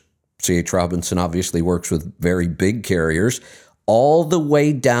 because C.H. Robinson obviously works with very big carriers, all the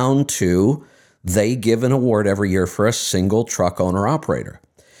way down to they give an award every year for a single truck owner operator.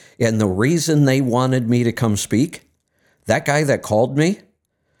 And the reason they wanted me to come speak, that guy that called me,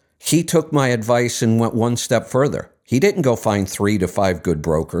 he took my advice and went one step further. He didn't go find 3 to 5 good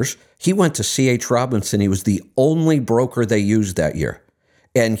brokers. He went to C.H. Robinson. He was the only broker they used that year.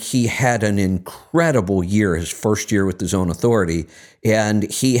 And he had an incredible year, his first year with his own authority. And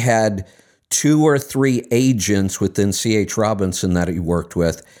he had 2 or 3 agents within C.H. Robinson that he worked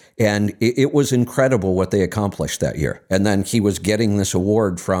with. And it was incredible what they accomplished that year. And then he was getting this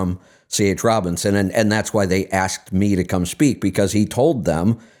award from C.H. Robinson. And that's why they asked me to come speak, because he told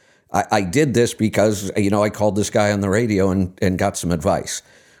them, I did this because, I called this guy on the radio and got some advice.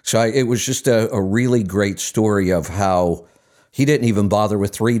 So it was just a really great story of how he didn't even bother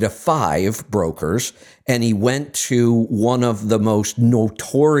with 3 to 5 brokers, and he went to one of the most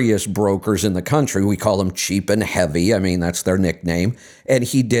notorious brokers in the country. We call them Cheap and Heavy. I mean, that's their nickname. And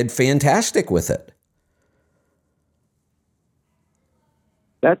he did fantastic with it.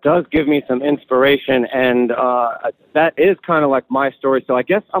 That does give me some inspiration, and that is kind of like my story. So I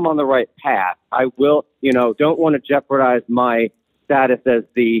guess I'm on the right path. I will, don't want to jeopardize my status as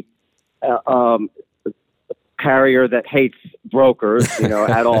the carrier that hates brokers,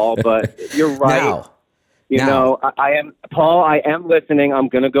 at all. But you're right. I am, Paul. I am listening. I'm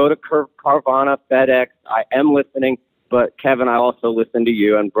going to go to Carvana, FedEx. I am listening. But Kevin, I also listen to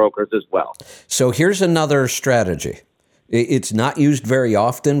you and brokers as well. So here's another strategy. It's not used very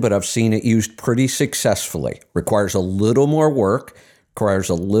often, but I've seen it used pretty successfully. Requires a little more work, requires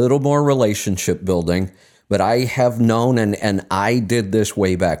a little more relationship building. But I have known, and I did this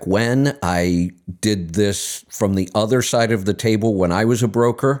way back when. I did this from the other side of the table when I was a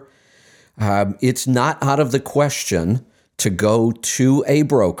broker. It's not out of the question to go to a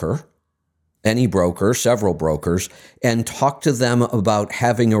broker, any broker, several brokers, and talk to them about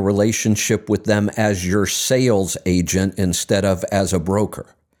having a relationship with them as your sales agent instead of as a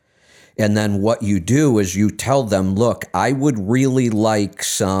broker. And then what you do is you tell them, look, I would really like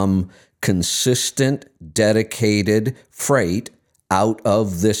some consistent, dedicated freight out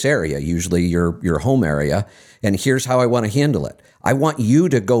of this area, usually your home area, and here's how I want to handle it. I want you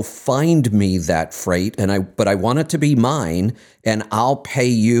to go find me that freight, but I want it to be mine, and I'll pay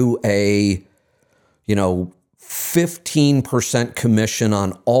you a 15% commission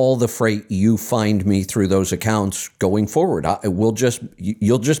on all the freight you find me through those accounts going forward. You'll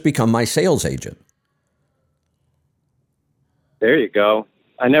just become my sales agent. There you go.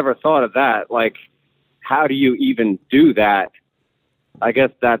 I never thought of that. Like, how do you even do that? I guess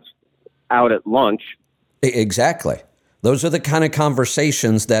that's out at lunch. Exactly. Those are the kind of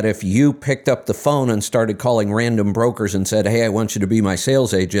conversations that if you picked up the phone and started calling random brokers and said, hey, I want you to be my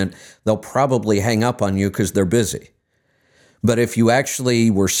sales agent, they'll probably hang up on you because they're busy. But if you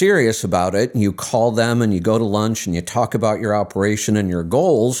actually were serious about it, and you call them and you go to lunch and you talk about your operation and your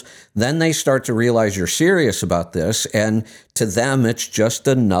goals, then they start to realize you're serious about this. And to them, it's just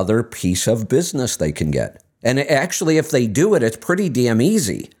another piece of business they can get. And actually, if they do it, it's pretty damn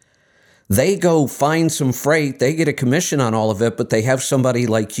easy. They go find some freight, they get a commission on all of it, but they have somebody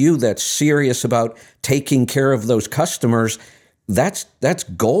like you that's serious about taking care of those customers. That's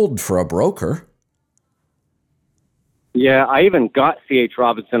gold for a broker. Yeah, I even got C.H.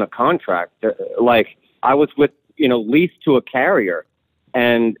 Robinson a contract. Like, I was with, leased to a carrier,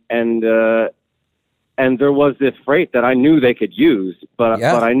 and there was this freight that I knew they could use, but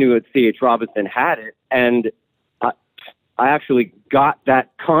I knew that C.H. Robinson had it, and I actually got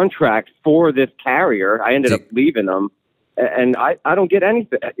that contract for this carrier. I ended up leaving them, and I don't get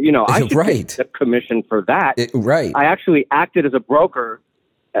anything. I should get a commission for that. Right. I actually acted as a broker,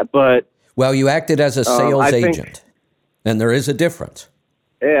 but well, you acted as a sales agent. And there is a difference.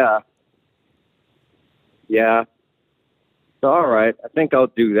 Yeah. Yeah. All right. I think I'll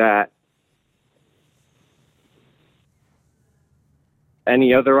do that.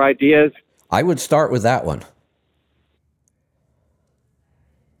 Any other ideas? I would start with that one.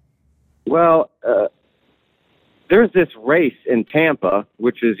 Well, there's this race in Tampa,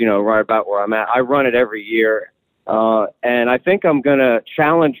 which is, right about where I'm at. I run it every year. And I think I'm going to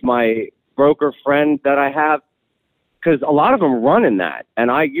challenge my broker friend that I have because a lot of them run in that, and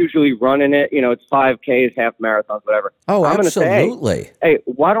I usually run in it. You know, it's 5Ks, half marathons, whatever. Oh, I'm absolutely. Gonna say, hey,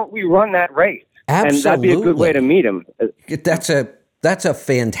 why don't we run that race? Absolutely. And that'd be a good way to meet them. That's a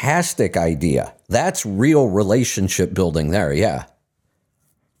fantastic idea. That's real relationship building there. Yeah.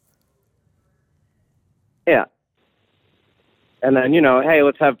 Yeah. And then, you know, hey,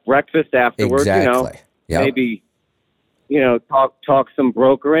 let's have breakfast afterwards. Exactly. You know, Yep. maybe, you know, talk some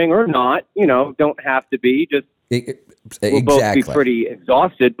brokering or not. You know, don't have to be. Just we'll both be pretty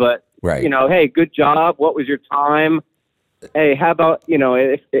exhausted, but right. You know, hey, good job. What was your time? Hey, how about, you know,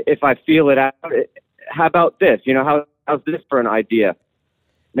 if I feel it out, how about this? You know, how's this for an idea?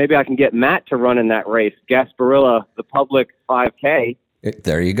 Maybe I can get Matt to run in that race, Gasparilla, the public 5K.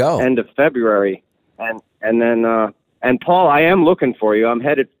 There you go. End of February, and then. And Paul, I am looking for you. I'm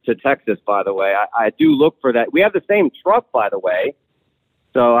headed to Texas, by the way. I do look for that. We have the same truck, by the way.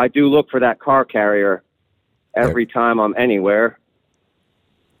 So I do look for that car carrier every time I'm anywhere.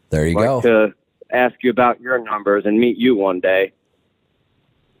 There you go. I'd like to ask you about your numbers and meet you one day.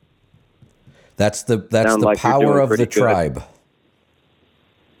 That's the like power of the good. tribe.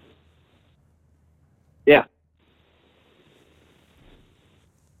 Yeah.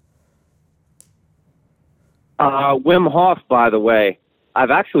 Wim Hof, by the way.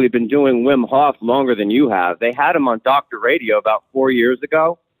 I've actually been doing Wim Hof longer than you have. They had him on Dr. Radio about 4 years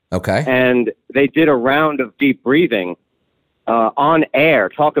ago. Okay. And they did a round of deep breathing on air.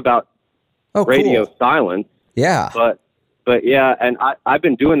 Talk about radio cool. silence. Yeah. But yeah, and I've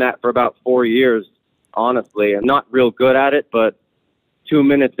been doing that for about 4 years, honestly. I'm not real good at it, but 2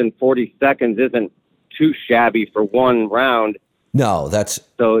 minutes and 40 seconds isn't too shabby for one round. No, that's...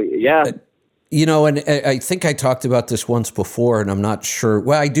 So, yeah. You know, and I think I talked about this once before, and I'm not sure.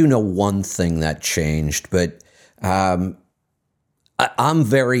 Well, I do know one thing that changed, but I'm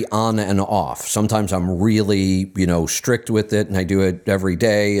very on and off. Sometimes I'm really, you know, strict with it, and I do it every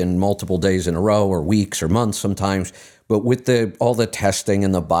day and multiple days in a row, or weeks or months sometimes. But with all the testing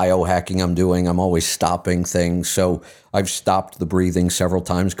and the biohacking I'm doing, I'm always stopping things. So I've stopped the breathing several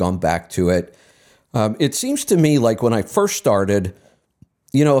times, gone back to it. It seems to me like when I first started,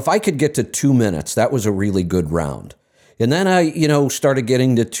 you know, if I could get to 2 minutes, that was a really good round. And then I, you know, started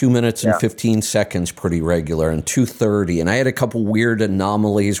getting to 2 minutes and 15 seconds pretty regular, and 2:30. And I had a couple weird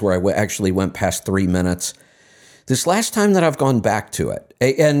anomalies where I actually went past 3 minutes. This last time that I've gone back to it,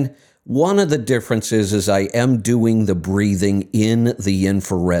 and one of the differences is I am doing the breathing in the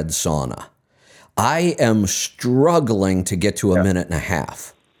infrared sauna. I am struggling to get to a minute and a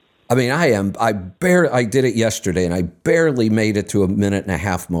half. I mean, I did it yesterday, and I barely made it to a minute and a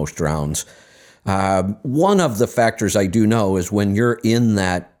half most rounds. One of the factors I do know is when you're in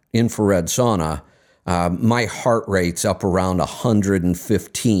that infrared sauna, my heart rate's up around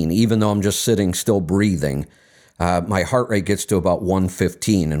 115, even though I'm just sitting still breathing. My heart rate gets to about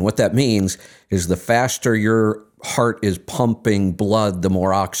 115. And what that means is the faster your heart is pumping blood, the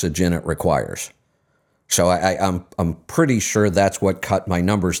more oxygen it requires. So I'm pretty sure that's what cut my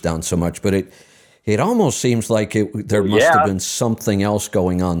numbers down so much. But it almost seems like there must have been something else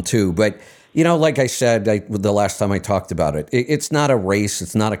going on too. But, you know, like I said, the last time I talked about it, it's not a race.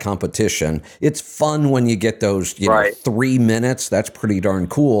 It's not a competition. It's fun when you get those, you know, 3 minutes. That's pretty darn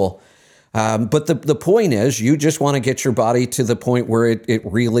cool. But the point is, you just want to get your body to the point where it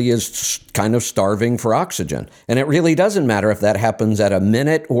really is kind of starving for oxygen. And it really doesn't matter if that happens at a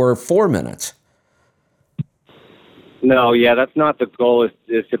minute or 4 minutes. No, yeah, that's not the goal,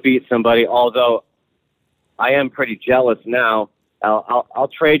 is to beat somebody, although I am pretty jealous now.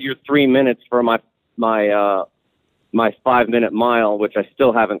 I'll trade your 3 minutes for my 5 minute mile, which I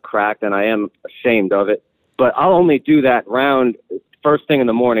still haven't cracked, and I am ashamed of it. But I'll only do that round first thing in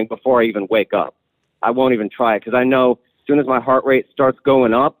the morning before I even wake up. I won't even try it, because I know as soon as my heart rate starts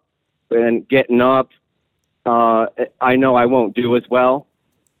going up and getting up, I know I won't do as well.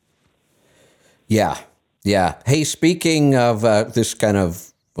 Yeah. Yeah. Hey, speaking of this kind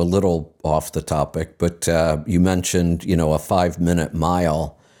of a little off the topic, but you mentioned, you know, a 5 minute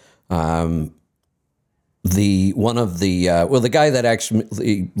mile. The guy that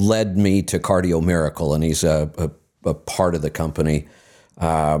actually led me to Cardio Miracle, and he's a part of the company,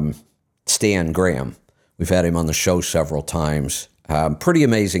 Stan Graham. We've had him on the show several times. Pretty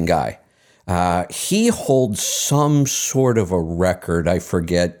amazing guy. He holds some sort of a record. I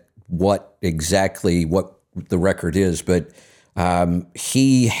forget what the record is, but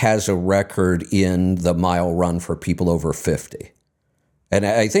he has a record in the mile run for people over 50. And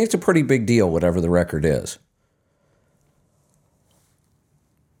I think it's a pretty big deal, whatever the record is.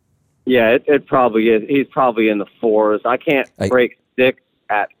 Yeah, it probably is. He's probably in the fours. I can't break 6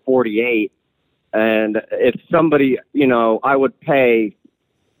 at 48. And if somebody, I would pay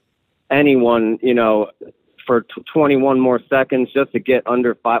anyone, for 21 more seconds just to get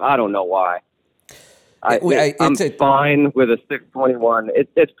under 5. I don't know why. I'm fine with a 6:21.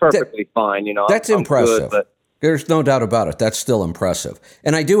 It's perfectly fine. That's I'm impressive. Good, but there's no doubt about it. That's still impressive.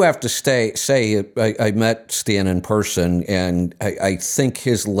 And I do have to say I met Stan in person, and I think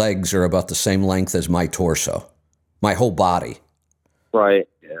his legs are about the same length as my torso, my whole body. Right.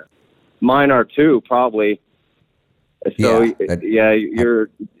 Yeah. Mine are too, probably. So you're.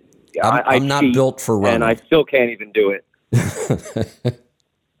 I'm not cheat, built for running, and I still can't even do it.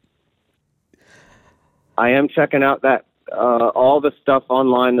 I am checking out that all the stuff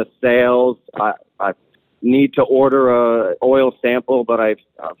online, the sales. I need to order a oil sample, but I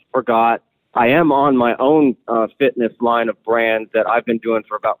forgot. I am on my own fitness line of brands that I've been doing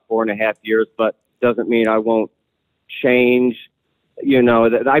for about 4.5 years, but doesn't mean I won't change.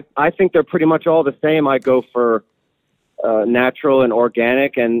 That I think they're pretty much all the same. I go for natural and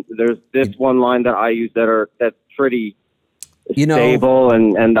organic, and there's this one line that I use that's pretty stable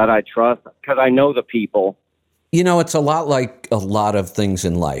and that I trust because I know the people. It's a lot like a lot of things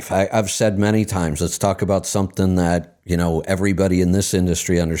in life. I've said many times, let's talk about something that, everybody in this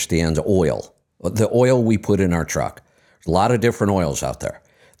industry understands: oil. The oil we put in our truck. There's a lot of different oils out there.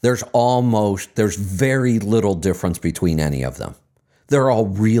 There's very little difference between any of them. They're all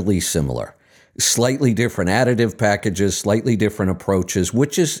really similar. Slightly different additive packages, slightly different approaches,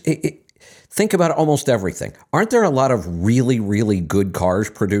 which is, think about almost everything. Aren't there a lot of really, really good cars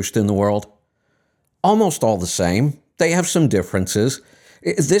produced in the world? Almost all the same. They have some differences.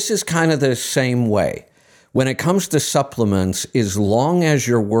 This is kind of the same way. When it comes to supplements, as long as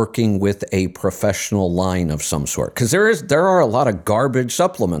you're working with a professional line of some sort, because there are a lot of garbage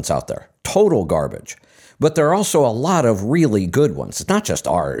supplements out there, total garbage, but there are also a lot of really good ones. It's not just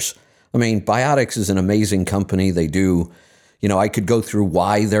ours. I mean, Biotics is an amazing company. They do, I could go through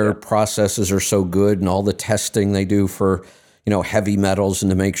why their processes are so good and all the testing they do for, heavy metals and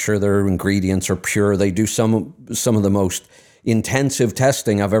to make sure their ingredients are pure. They do some of the most intensive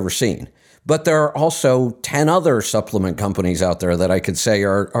testing I've ever seen. But there are also 10 other supplement companies out there that I could say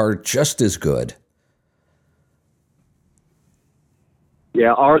are just as good.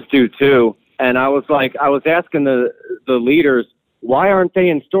 Yeah, ours do too. And I was asking the leaders, why aren't they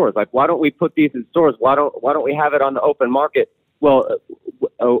in stores? Like, why don't we put these in stores? Why don't we have it on the open market? Well,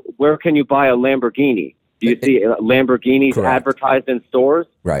 where can you buy a Lamborghini? Do you see Lamborghinis advertised in stores?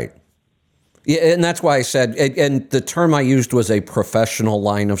 Right. Yeah, and that's why I said, and the term I used was a professional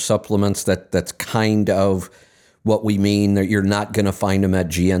line of supplements. That's kind of what we mean. That you're not going to find them at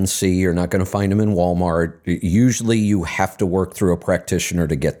GNC. You're not going to find them in Walmart. Usually you have to work through a practitioner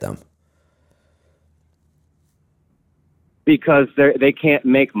to get them. Because they can't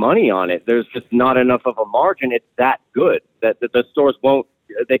make money on it. There's just not enough of a margin. It's that good that the stores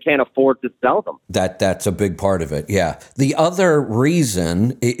they can't afford to sell them. That's a big part of it. Yeah. The other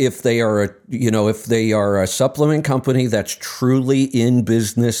reason, if they are a supplement company that's truly in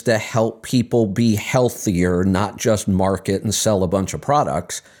business to help people be healthier, not just market and sell a bunch of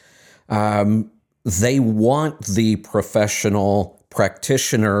products, they want the professional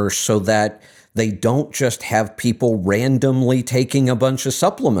practitioner so that they don't just have people randomly taking a bunch of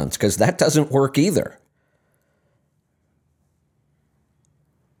supplements, because that doesn't work either.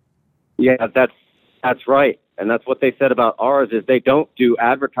 Yeah, that's right. And that's what they said about ours is they don't do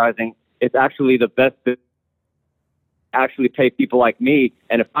advertising. It's actually the best to actually pay people like me.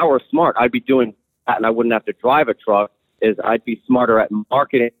 And if I were smart, I'd be doing that and I wouldn't have to drive a truck. I'd be smarter at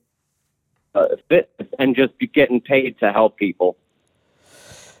marketing fitness and just be getting paid to help people.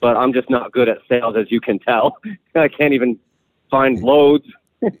 But I'm just not good at sales, as you can tell. I can't even find loads.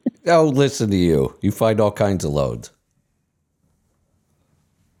 Oh, listen to you. You find all kinds of loads.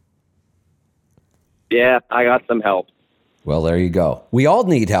 Yeah, I got some help. Well, there you go. We all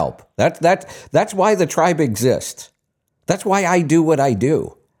need help. That's why the tribe exists. That's why I do what I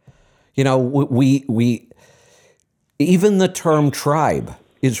do. We even the term tribe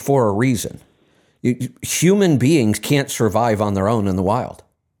is for a reason. Human beings can't survive on their own in the wild.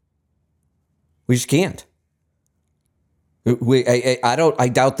 We just can't. I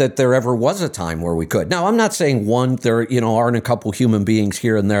doubt that there ever was a time where we could. Now, I'm not saying there aren't a couple human beings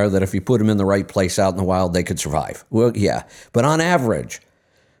here and there that if you put them in the right place out in the wild, they could survive. Well, yeah. But on average,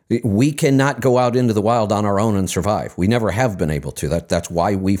 we cannot go out into the wild on our own and survive. We never have been able to. That's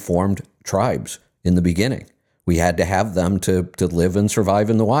why we formed tribes in the beginning. We had to have them to live and survive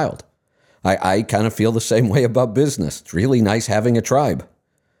in the wild. I kind of feel the same way about business. It's really nice having a tribe.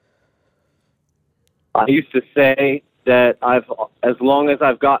 I used to say that as long as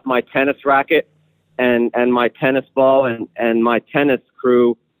I've got my tennis racket and my tennis ball and my tennis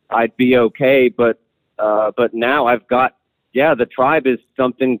crew, I'd be okay. But now I've got, the tribe is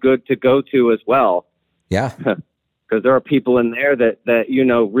something good to go to as well. Yeah. Because there are people in there that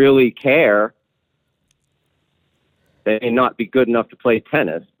really care. They may not be good enough to play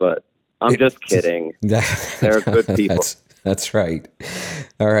tennis, but I'm just kidding. They're good people. That's right.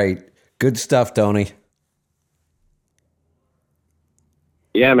 All right. Good stuff, Tony.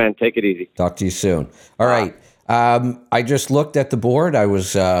 Yeah, man. Take it easy. Talk to you soon. All right. I just looked at the board. I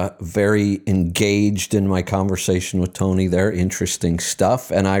was very engaged in my conversation with Tony there. Interesting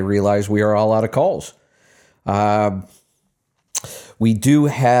stuff. And I realized we are all out of calls. We do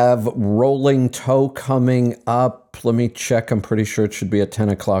have Rolling Toe coming up. Let me check. I'm pretty sure it should be at 10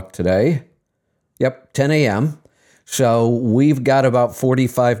 o'clock today. Yep, 10 a.m. So we've got about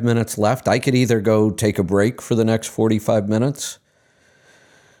 45 minutes left. I could either go take a break for the next 45 minutes,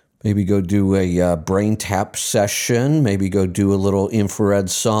 maybe go do a brain tap session, maybe go do a little infrared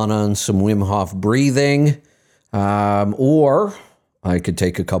sauna and some Wim Hof breathing, or I could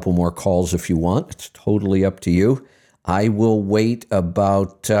take a couple more calls if you want. It's totally up to you. I will wait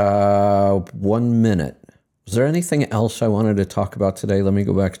about 1 minute. Was there anything else I wanted to talk about today? Let me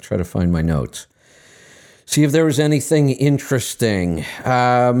go back and try to find my notes. See if there was anything interesting.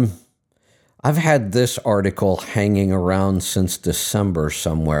 I've had this article hanging around since December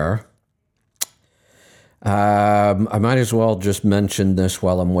somewhere. I might as well just mention this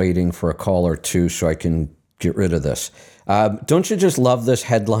while I'm waiting for a call or two so I can get rid of this. Don't you just love this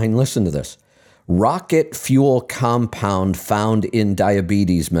headline? Listen to this. Rocket fuel compound found in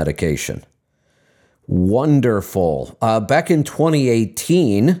diabetes medication. Wonderful. Back in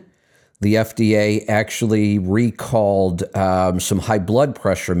 2018, the FDA actually recalled some high blood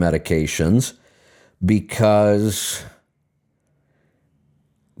pressure medications because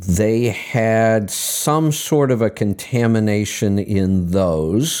they had some sort of a contamination in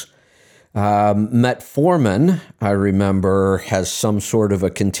those. Metformin, I remember, has some sort of a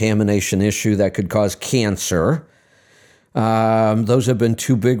contamination issue that could cause cancer. Those have been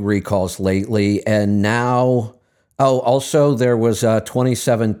two big recalls lately. And now, also there was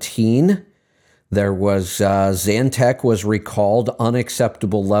 2017, there was Zantac was recalled,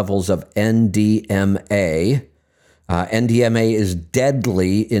 unacceptable levels of NDMA. NDMA is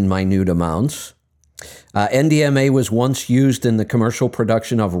deadly in minute amounts. NDMA was once used in the commercial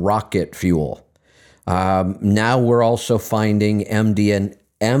production of rocket fuel. Now we're also finding MDMA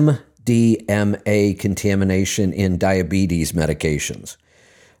contamination in diabetes medications.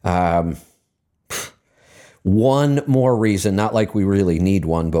 One more reason, not like we really need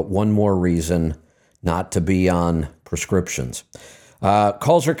one, but one more reason not to be on prescriptions.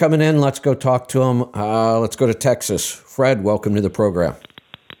 Calls are coming in. Let's go talk to them. Let's go to Texas. Fred, welcome to the program.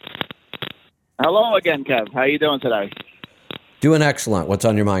 Hello again, Kev. How you doing today? Doing excellent. What's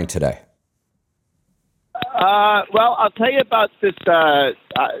on your mind today? Well, I'll tell you about this.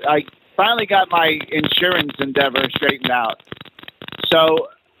 I finally got my insurance endeavor straightened out. So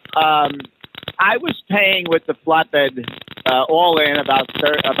I was paying with the flatbed all in about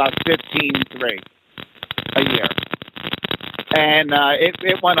 $15,300 a year, and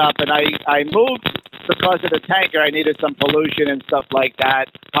it went up. And I moved because of the tanker. I needed some pollution and stuff like that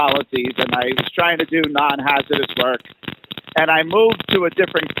policies, and I was trying to do non-hazardous work. And I moved to a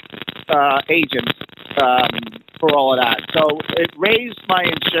different agent for all of that. So it raised my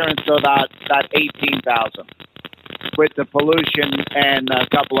insurance to about $18,000 with the pollution and a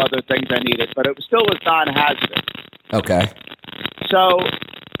couple other things I needed, but it still was non-hazardous. Okay. So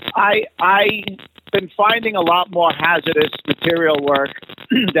I been finding a lot more hazardous material work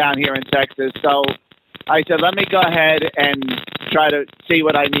down here in Texas. So I said, let me go ahead and try to see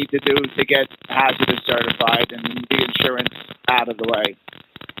what I need to do to get hazardous certified and the insurance out of the way.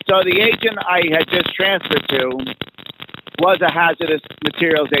 So the agent I had just transferred to was a hazardous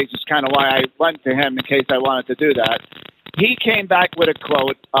materials agent, is kind of why I went to him in case I wanted to do that. He came back with a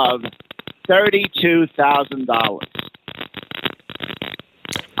quote of $32,000. Wow.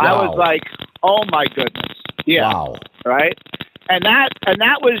 I was like, oh my goodness. Yeah. Wow. Right? And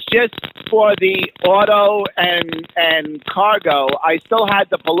that was just for the auto and cargo. I still had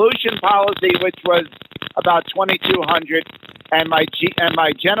the pollution policy, which was about $2,200, and my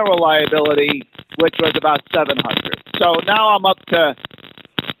general liability, which was about $700. So now I'm up to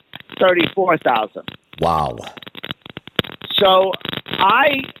 $34,000. Wow. So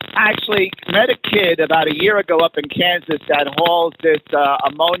I actually met a kid about a year ago up in Kansas that hauls this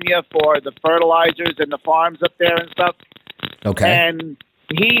ammonia for the fertilizers in the farms up there and stuff. Okay. And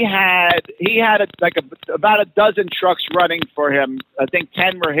he had about a dozen trucks running for him. I think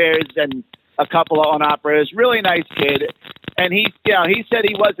 10 were his and a couple of owner operators. Really nice kid. And he said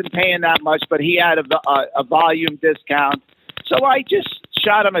he wasn't paying that much, but he had a volume discount. So I just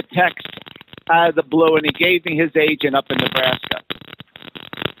shot him a text out of the blue, and he gave me his agent up in Nebraska.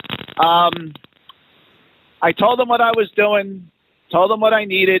 I told him what I was doing, told him what I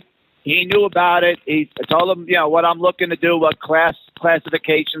needed. He knew about it. I told him, what I'm looking to do, what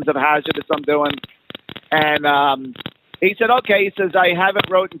classifications of hazardous I'm doing. And he said, okay. He says, I haven't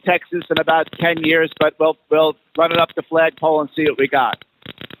wrote in Texas in about 10 years, but we'll run it up the flagpole and see what we got.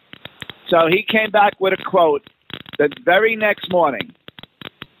 So he came back with a quote the very next morning,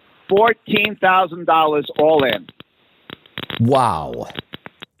 $14,000 all in. Wow.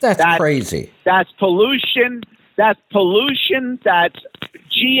 That's crazy. That's pollution. That's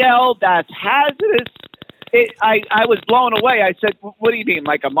GL. That's hazardous. I was blown away. I said, what do you mean,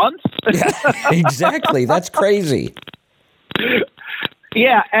 like a month? Yeah, exactly. That's crazy.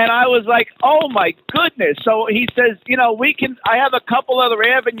 Yeah, and I was like, oh, my goodness. So he says, I have a couple other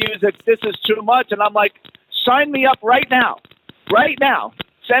avenues if this is too much. And I'm like, sign me up right now. Right now.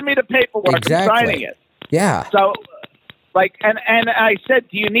 Send me the paperwork. Exactly. I'm signing it. Yeah. So, and I said,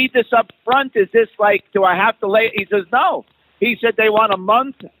 do you need this up front? Is this do I have to lay? He says, no. He said they want a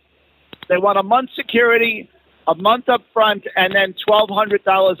month. They want a month security, a month up front, and then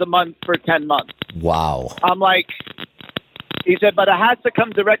 $1,200 a month for 10 months. Wow. I'm like, he said, but it has to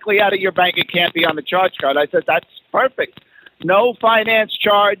come directly out of your bank. It can't be on the charge card. I said, that's perfect. No finance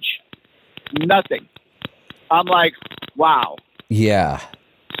charge, nothing. I'm like, wow. Yeah.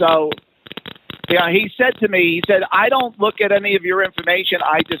 So, he said to me, I don't look at any of your information.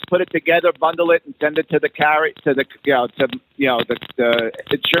 I just put it together, bundle it, and send it to the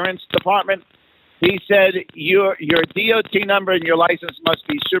insurance department. He said, your DOT number and your license must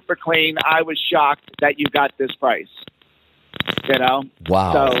be super clean. I was shocked that you got this price.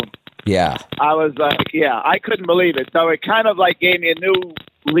 Wow. So yeah, I was I couldn't believe it. So it kind of gave me a new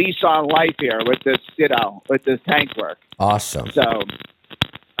lease on life here with this, with this tank work. Awesome. So.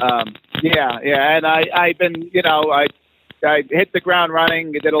 And I've been, I hit the ground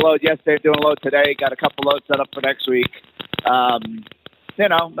running. I did a load yesterday, doing a load today. Got a couple loads set up for next week. So I'm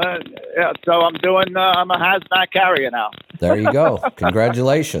doing. I'm a hazmat carrier now. There you go.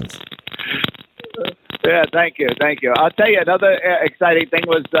 Congratulations. Yeah, thank you. I'll tell you another exciting thing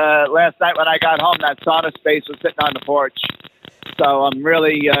was last night when I got home. That sauna space was sitting on the porch, so I'm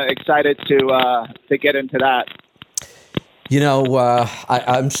really excited to get into that.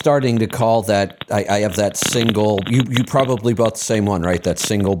 I'm starting to call that. I have that single. You probably bought the same one, right? That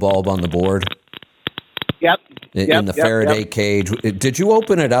single bulb on the board. Yep. In the Faraday cage. Did you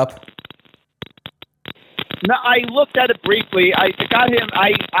open it up? No, I looked at it briefly. I got him.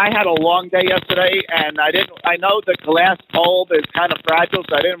 I had a long day yesterday, and I didn't. I know the glass bulb is kind of fragile,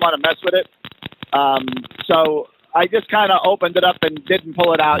 so I didn't want to mess with it. So I just kind of opened it up and didn't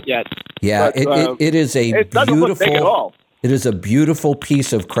pull it out yet. Yeah, but, it is a it doesn't look big at all. It is a beautiful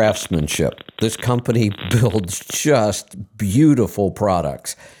piece of craftsmanship. This company builds just beautiful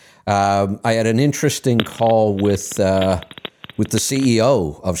products. I had an interesting call with the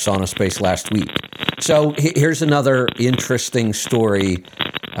CEO of SaunaSpace last week. So here's another interesting story.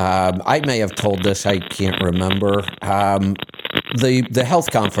 I may have told this, I can't remember. The health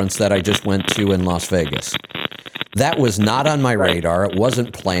conference that I just went to in Las Vegas. That was not on my radar. It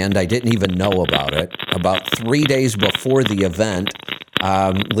wasn't planned. I didn't even know about it. About 3 days before the event,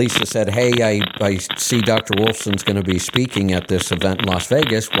 Lisa said, hey, I see Dr. Wolfson's going to be speaking at this event in Las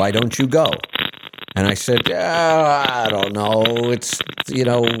Vegas. Why don't you go? And I said, I don't know. It's,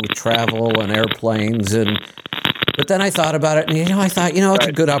 travel and airplanes. But then I thought about it, and, it's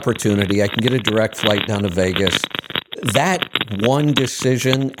a good opportunity. I can get a direct flight down to Vegas. That one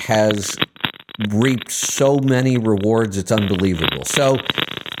decision has reaped so many rewards, it's unbelievable. So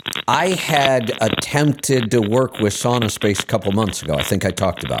I had attempted to work with SaunaSpace a couple months ago. I think I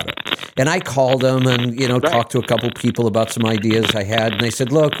talked about it. And I called them and, talked to a couple people about some ideas I had. And they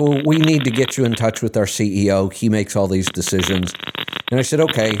said, look, we need to get you in touch with our CEO. He makes all these decisions. And I said,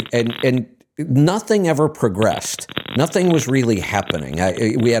 okay. And nothing ever progressed. Nothing was really happening.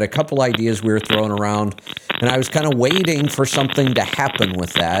 We had a couple ideas we were throwing around, and I was kind of waiting for something to happen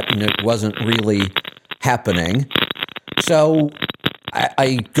with that, and it wasn't really happening. So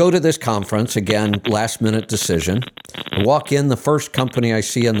I go to this conference, again, last-minute decision. I walk in, the first company I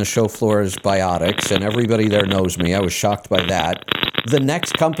see on the show floor is Biotics, and everybody there knows me. I was shocked by that. The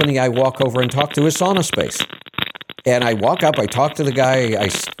next company I walk over and talk to is SaunaSpace. And I walk up, I talk to the guy, I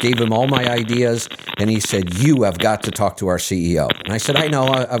gave him all my ideas, and he said, you have got to talk to our CEO. And I said, I know,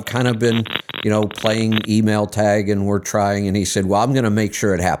 I've kind of been, playing email tag, and we're trying. And he said, well, I'm going to make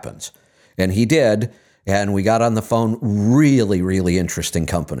sure it happens. And he did. And we got on the phone. Really, really interesting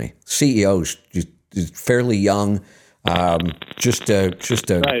company. CEO's fairly young. Just a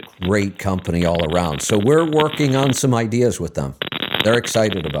Right. great company all around. So we're working on some ideas with them. They're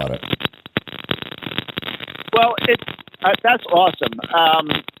excited about it. Well, that's awesome.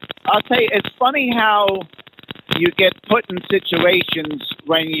 I'll tell you, it's funny how you get put in situations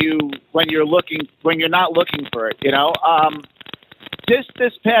when you're not looking for it. You know, just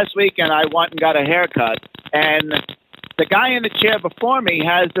this past weekend, I went and got a haircut, and the guy in the chair before me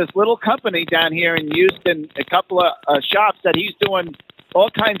has this little company down here in Houston, a couple of shops that he's doing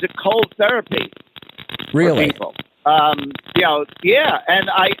all kinds of cold therapy for people. You know, yeah, and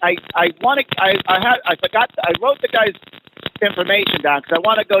I wrote the guy's information down because I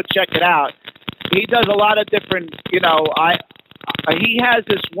want to go check it out. He does a lot of different, you know, he has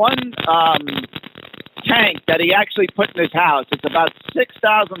this one tank that he actually put in his house. It's about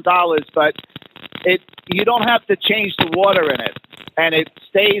 $6,000, but you don't have to change the water in it, and it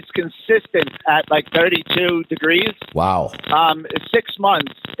stays consistent at like 32 degrees. Wow. 6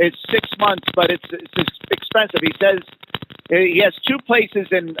 months. It's 6 months, but it's expensive. He says he has two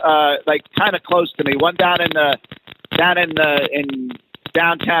places in like kind of close to me. One down in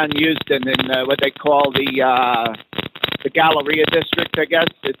downtown Houston in what they call the Galleria district, I guess.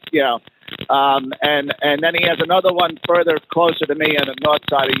 It's, you know, and then he has another one further closer to me on the north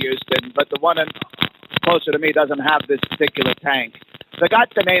side of Houston, but the one closer to me doesn't have this particular tank. So I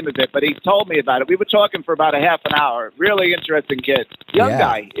got the name of it, but he told me about it. We were talking for about a half an hour. Really interesting kid, young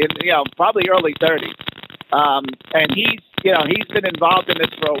guy, probably early 30s, and he's been involved in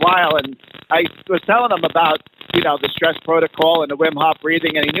this for a while. And I was telling him about the stress protocol and the Wim Hof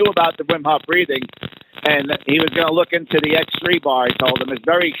breathing, and he knew about the Wim Hof breathing, and he was going to look into the X3 bar. I told him it's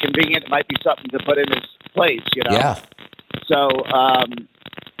very convenient. It might be something to put in his place, Yeah. So,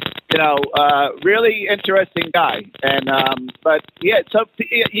 really interesting guy. And, but yeah, so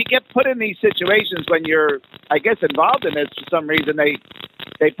you get put in these situations when you're, I guess, involved in this for some reason. They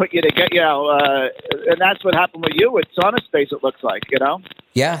put you to get, and that's what happened with you with Sauna Space, it looks like,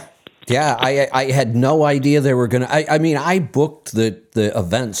 Yeah. Yeah, I had no idea they were going to. I mean, I booked the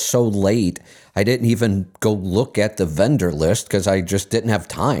event so late, I didn't even go look at the vendor list because I just didn't have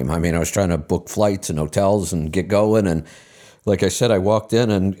time. I mean, I was trying to book flights and hotels and get going. And like I said, I walked in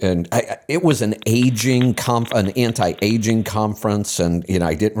and it was an anti-aging conference. And,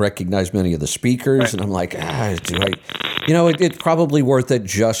 I didn't recognize many of the speakers. Right. And I'm like, it's probably worth it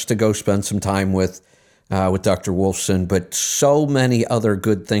just to go spend some time with Dr. Wolfson, but so many other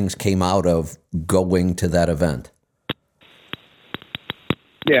good things came out of going to that event.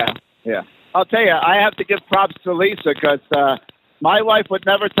 Yeah. I'll tell you, I have to give props to Lisa because my wife would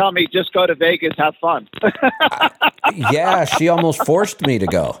never tell me, just go to Vegas, have fun. Yeah, she almost forced me to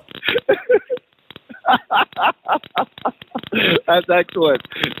go. That's excellent.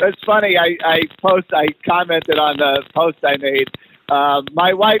 That's funny. I commented on the post I made.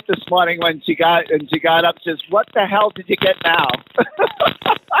 My wife this morning when she got up says, "What the hell did you get now?"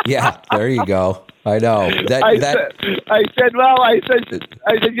 Yeah, there you go. I know. I said,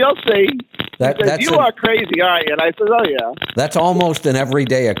 you'll see. You are crazy, aren't you? And I said, oh yeah. That's almost an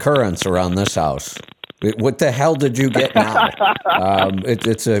everyday occurrence around this house. What the hell did you get now?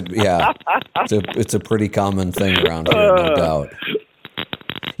 It's a pretty common thing around here, no doubt.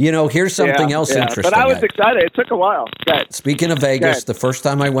 Here's something else interesting. But I was excited. It took a while. Speaking of Vegas, the first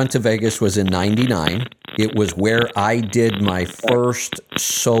time I went to Vegas was in '99. It was where I did my first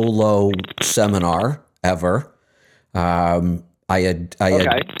solo seminar ever. I had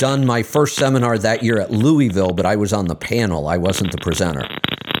done my first seminar that year at Louisville, but I was on the panel. I wasn't the presenter.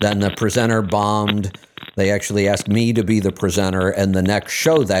 Then the presenter bombed. They actually asked me to be the presenter, and the next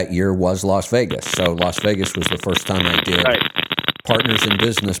show that year was Las Vegas. So Las Vegas was the first time I did Partners in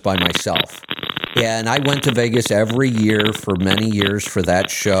Business by myself. And I went to Vegas every year for many years for that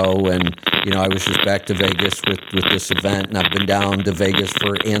show. And, I was just back to Vegas with this event. And I've been down to Vegas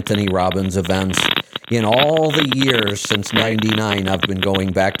for Anthony Robbins events. In all the years since '99, I've been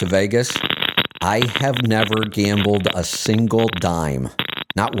going back to Vegas. I have never gambled a single dime.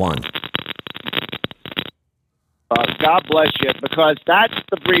 Not one. God bless you, because that's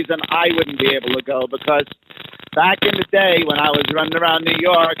the reason I wouldn't be able to go, because back in the day when I was running around New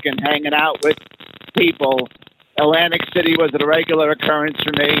York and hanging out with people, Atlantic City was a regular occurrence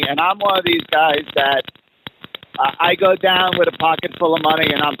for me, and I'm one of these guys that I go down with a pocket full of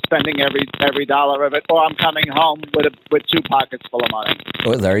money and I'm spending every dollar of it, or I'm coming home with two pockets full of money.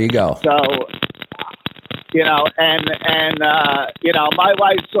 Well, there you go. So, my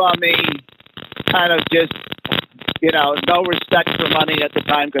wife saw me kind of just no respect for money at the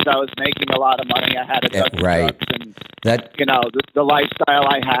time because I was making a lot of money. I had a dozen right. trucks and, That the lifestyle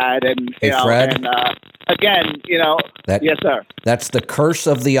I had. And, Hey, Fred? and again, that yes, sir. that's the curse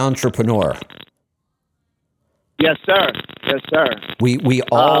of the entrepreneur. Yes, sir. Yes, sir. We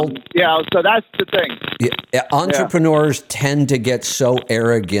all so that's the thing. entrepreneurs tend to get so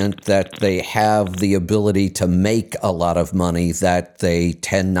arrogant that they have the ability to make a lot of money that they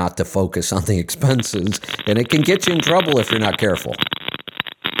tend not to focus on the expenses, and it can get you in trouble if you're not careful.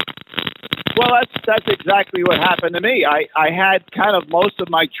 Well, that's exactly what happened to me. I had kind of most of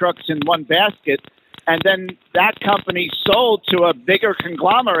my trucks in one basket, and then that company sold to a bigger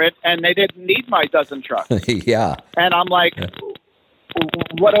conglomerate, and they didn't need my dozen trucks. Yeah. And I'm like,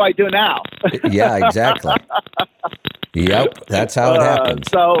 what do I do now? Yeah, exactly. Yep, that's how it happens.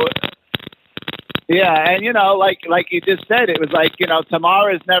 So, yeah, and like you just said, it was like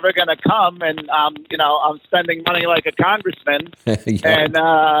tomorrow is never going to come, and I'm spending money like a congressman, Yep. and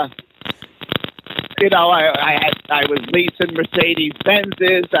I was leasing Mercedes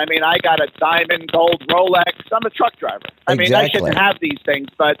Benzes. I mean, I got a diamond gold Rolex. I'm a truck driver. I mean, I shouldn't have these things,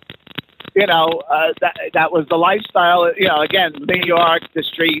 but that was the lifestyle. Again, New York, the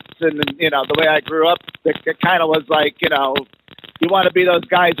streets, and the way I grew up, it kind of was like you want to be those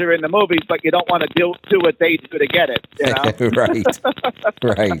guys who are in the movies, but you don't want to do what they do to get it.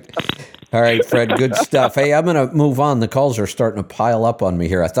 Right. All right, Fred, good stuff. Hey, I'm going to move on. The calls are starting to pile up on me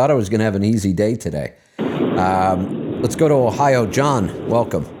here. I thought I was going to have an easy day today. Let's go to Ohio. John,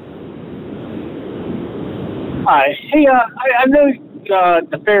 welcome. Hi. Hey, I know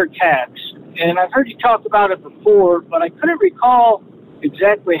the fair tax, and I've heard you talk about it before, but I couldn't recall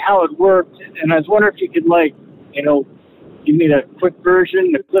exactly how it worked, and I was wondering if you could, give me the quick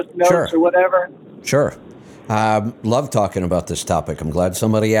version, the cliff notes or whatever. Sure. Love talking about this topic. I'm glad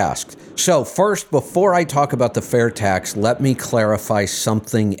somebody asked. So first, before I talk about the fair tax, let me clarify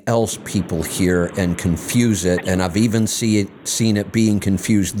something else people hear and confuse it, and I've even seen it being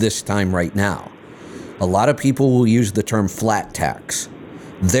confused this time right now. A lot of people will use the term flat tax.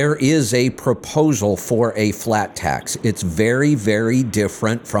 There is a proposal for a flat tax. It's very, very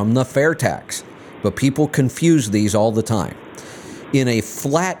different from the fair tax, but people confuse these all the time. In a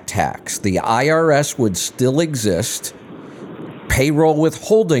flat tax, the IRS would still exist, payroll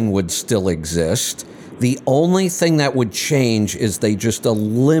withholding would still exist. The only thing that would change is they just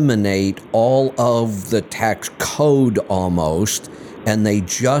eliminate all of the tax code almost, and they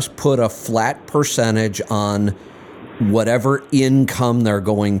just put a flat percentage on whatever income they're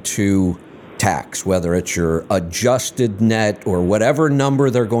going to tax, whether it's your adjusted net or whatever number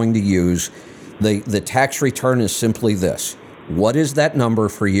they're going to use. The tax return is simply this. What is that number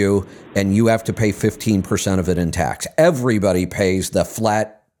for you? And you have to pay 15% of it in tax. Everybody pays the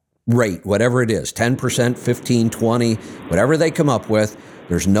flat rate, whatever it is, 10%, 15, 20, whatever they come up with.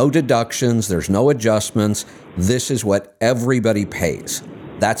 There's no deductions. There's no adjustments. This is what everybody pays.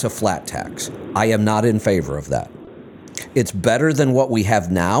 That's a flat tax. I am not in favor of that. It's better than what we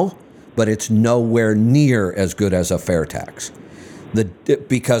have now, but it's nowhere near as good as a fair tax.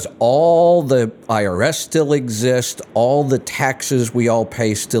 Because all the IRS still exists, all the taxes we all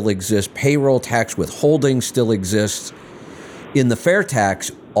pay still exist, payroll tax withholding still exists. In the fair tax,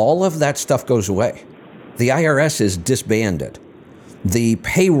 all of that stuff goes away. The IRS is disbanded. The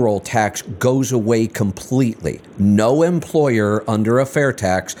payroll tax goes away completely. No employer under a fair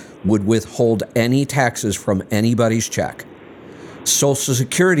tax would withhold any taxes from anybody's check. Social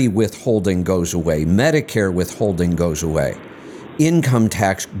Security withholding goes away. Medicare withholding goes away. Income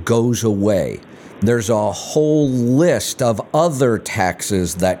tax goes away. There's a whole list of other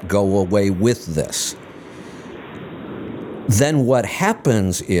taxes that go away with this. Then what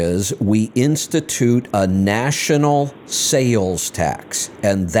happens is we institute a national sales tax,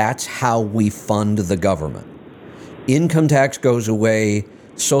 and that's how we fund the government. Income tax goes away.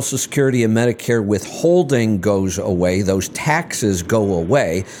 Social Security and Medicare withholding goes away. Those taxes go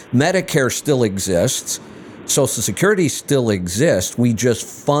away. Medicare still exists. Social Security still exists. We just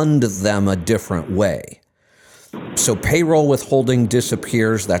fund them a different way. So payroll withholding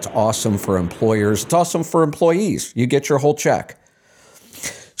disappears. That's awesome for employers. It's awesome for employees. You get your whole check.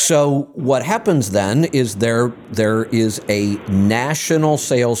 So what happens then is there is a national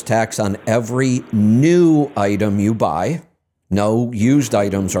sales tax on every new item you buy. No used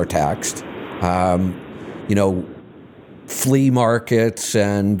items are taxed. Flea markets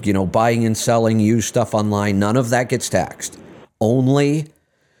and, buying and selling used stuff online, none of that gets taxed. Only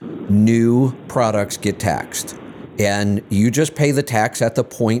new products get taxed. And you just pay the tax at the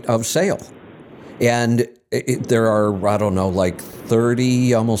point of sale. And There are, I don't know, like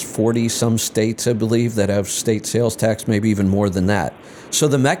 30, almost 40 some states, I believe, that have state sales tax, maybe even more than that. So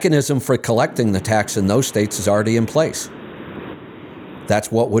the mechanism for collecting the tax in those states is already in place.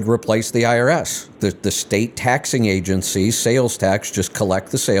 That's what would replace the IRS. The state taxing agencies, sales tax, just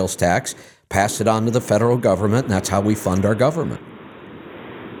collect the sales tax, pass it on to the federal government, and that's how we fund our government.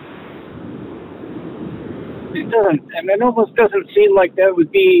 It doesn't, and it almost doesn't seem like that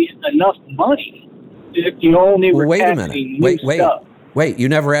would be enough money if you only were Wait a taxing minute. new stuff. Wait. You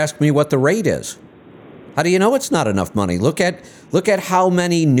never asked me what the rate is. How do you know it's not enough money? Look at how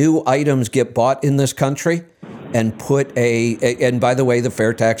many new items get bought in this country, and and by the way, the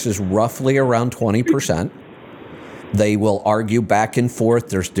fair tax is roughly around 20%. They will argue back and forth.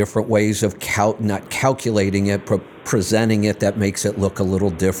 There's different ways of not calculating it, presenting it that makes it look a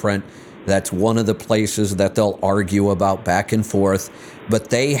little different. That's one of the places that they'll argue about back and forth. But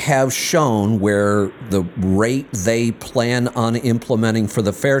they have shown where the rate they plan on implementing for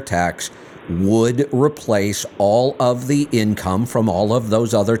the fair tax would replace all of the income from all of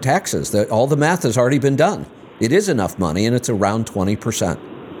those other taxes. All the math has already been done. It is enough money, and it's around 20%.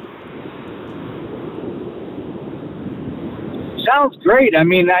 Sounds great. I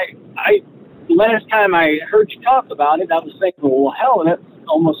mean, I last time I heard you talk about it, I was thinking, well, hell, that's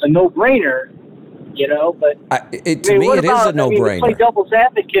almost a no-brainer, you know. But to me, it is a no-brainer. To play devil's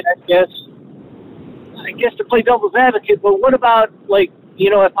advocate, I guess to play devil's advocate. But what about, like, you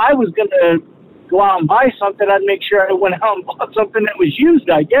know, if I was going to go out and buy something, I'd make sure I went out and bought something that was used.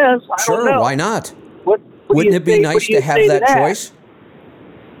 I guess. I don't know. Why not? What Wouldn't it be nice to have that choice?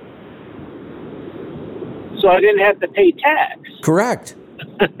 So I didn't have to pay tax. Correct.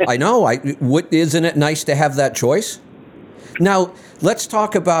 I know. Isn't it nice to have that choice? Now, let's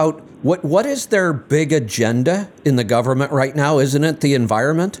talk about what is their big agenda in the government right now? Isn't it the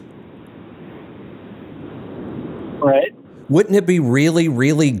environment? Right. Wouldn't it be really,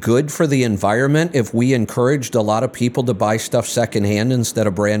 really good for the environment if we encouraged a lot of people to buy stuff secondhand instead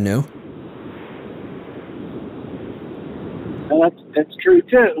of brand new? Well, that's true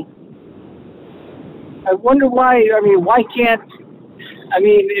too. I wonder why. I mean, why can't? I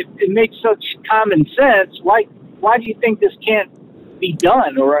mean, it makes such common sense. Why do you think this can't be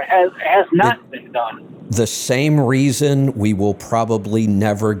done, or has not been done? The same reason we will probably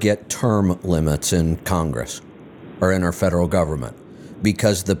never get term limits in Congress or in our federal government,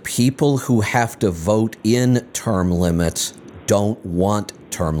 because the people who have to vote in term limits don't want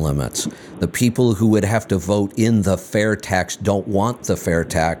term limits. The people who would have to vote in the fair tax don't want the fair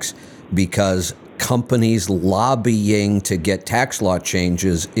tax, because companies lobbying to get tax law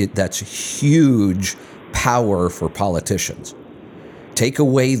changes, that's huge power for politicians. Take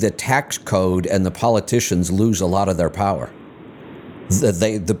away the tax code and the politicians lose a lot of their power.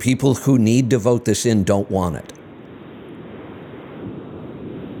 The people who need to vote this in don't want it.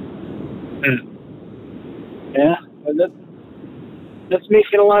 Yeah, that's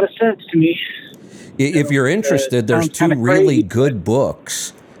making a lot of sense to me. If you're interested, there's two really good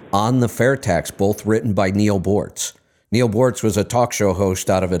books on the fair tax, both written by Neal Boortz. Neal Boortz was a talk show host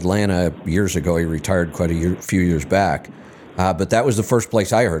out of Atlanta years ago. He retired quite a few years back. But that was the first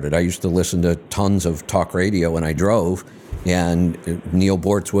place I heard it. I used to listen to tons of talk radio when I drove. And Neal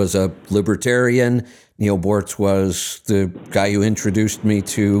Boortz was a libertarian. Neal Boortz was the guy who introduced me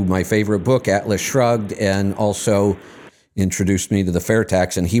to my favorite book, Atlas Shrugged, and also introduced me to the fair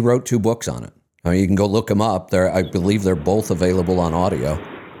tax. And he wrote 2 books on it. I mean, you can go look them up. I believe they're both available on audio.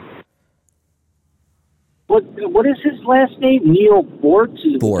 What is his last name? Neal Boortz?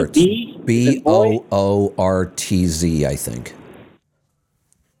 Boortz. Boortz, I think.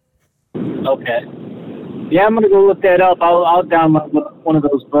 Okay. Yeah, I'm going to go look that up. I'll download one of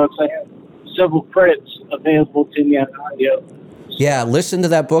those books. I have several credits available to me on audio. Yeah, listen to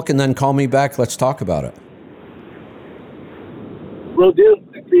that book and then call me back. Let's talk about it. Will do.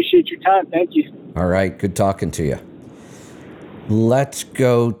 I appreciate your time. Thank you. All right. Good talking to you. Let's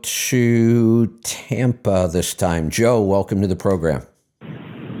go to Tampa this time. Joe, welcome to the program.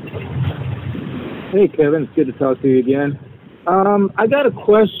 Hey, Kevin. It's good to talk to you again. I got a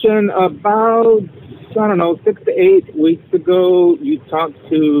question about, 6 to 8 weeks ago, you talked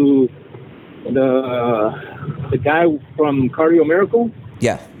to the guy from Cardio Miracle.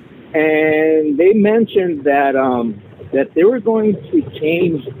 Yeah. And they mentioned that they were going to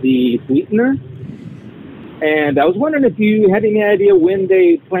change the sweetener. And I was wondering if you had any idea when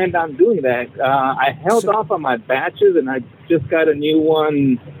they planned on doing that. I held off on my batches, and I just got a new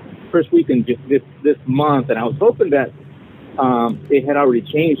one first week in this month. And I was hoping that they had already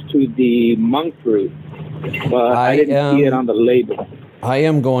changed to the monk fruit, but I didn't see it on the label. I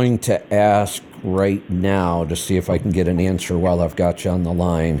am going to ask right now to see if I can get an answer while I've got you on the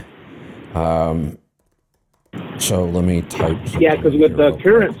line. So let me type. Yeah, because with the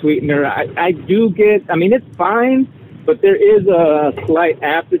current sweetener, I do get, I mean, it's fine, but there is a slight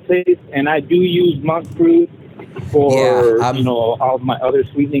aftertaste, and I do use monk fruit for, all my other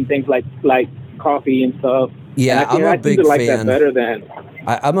sweetening things like coffee and stuff. Yeah, and I seem to like that better than...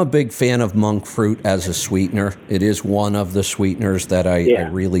 I'm a big fan of monk fruit as a sweetener. It is one of the sweeteners that I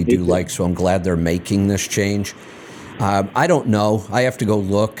really do like, so I'm glad they're making this change. I don't know. I have to go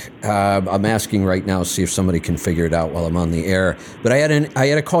look. I'm asking right now to see if somebody can figure it out while I'm on the air. But I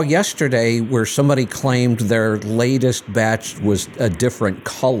had a call yesterday where somebody claimed their latest batch was a different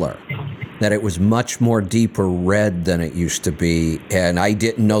color, that it was much more deeper red than it used to be. And I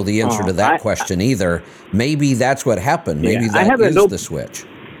didn't know the answer to that question either. Maybe that's what happened. Maybe that is the switch.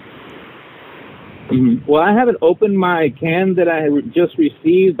 Well, I haven't opened my can that I just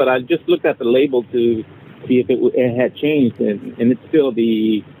received, but I just looked at the label to see if it had changed, and it's still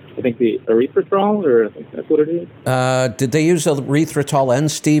the erythritol, or I think that's what it is. Did they use erythritol and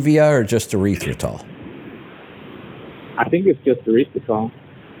stevia, or just erythritol? I think it's just erythritol.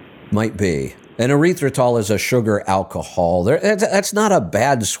 Might be. And erythritol is a sugar alcohol. That's not a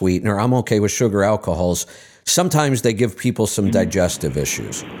bad sweetener. I'm okay with sugar alcohols. Sometimes they give people some digestive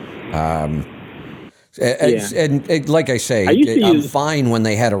issues. And like I say, I'm fine when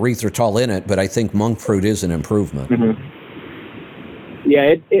they had erythritol in it, but I think monk fruit is an improvement. Mm-hmm.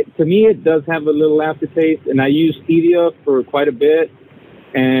 Yeah, to me, it does have a little aftertaste, and I use stevia for quite a bit,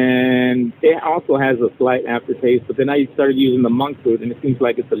 and it also has a slight aftertaste, but then I started using the monk fruit, and it seems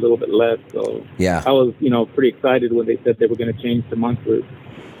like it's a little bit less, so yeah. I was, pretty excited when they said they were going to change to monk fruit.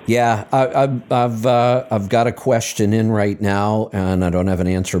 Yeah, I've got a question in right now, and I don't have an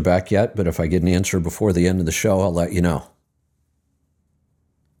answer back yet. But if I get an answer before the end of the show, I'll let you know.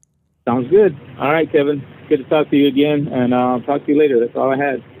 Sounds good. All right, Kevin. Good to talk to you again, and I'll talk to you later. That's all I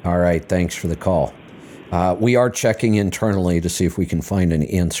had. All right. Thanks for the call. We are checking internally to see if we can find an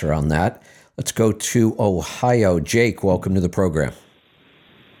answer on that. Let's go to Ohio. Jake, welcome to the program.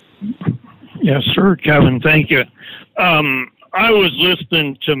 Yes, sir, Kevin. Thank you. I was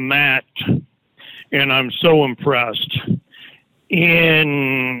listening to Matt, and I'm so impressed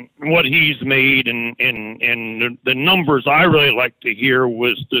in what he's made, and the numbers I really like to hear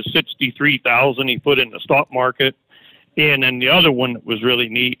was the 63,000 he put in the stock market, and then the other one that was really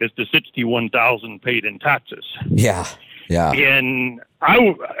neat is the 61,000 paid in taxes. Yeah. And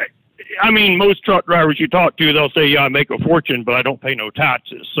I mean, most truck drivers you talk to, they'll say, "Yeah, I make a fortune, but I don't pay no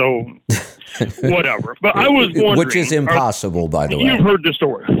taxes." So. Whatever. But I was wondering... Which is impossible, by the way. You've heard the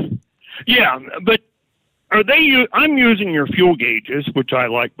story. Yeah, but I'm using your fuel gauges, which I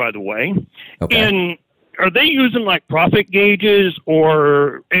like, by the way. Okay. And are they using, like, profit gauges,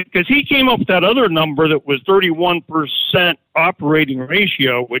 or... Because he came up with that other number that was 31% operating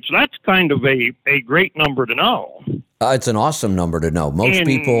ratio, which that's kind of a great number to know. It's an awesome number to know. Most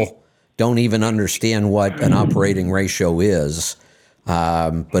people don't even understand what an operating ratio is.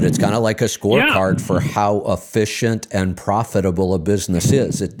 But it's kind of like a scorecard for how efficient and profitable a business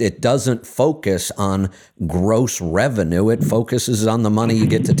is. It doesn't focus on gross revenue. It focuses on the money you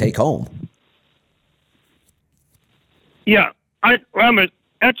get to take home. Yeah, I'm a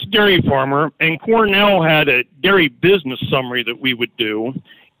ex-dairy farmer, and Cornell had a dairy business summary that we would do,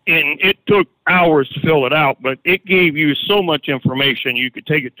 and it took hours to fill it out, but it gave you so much information you could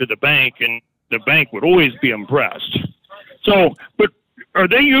take it to the bank, and the bank would always be impressed. So, but are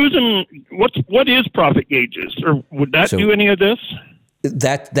they using what is profit gauges, or would that do any of this?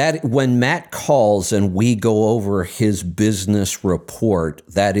 That when Matt calls and we go over his business report,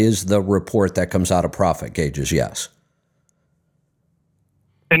 that is the report that comes out of profit gauges. Yes.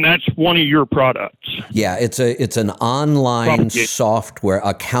 And that's one of your products. Yeah, it's an online software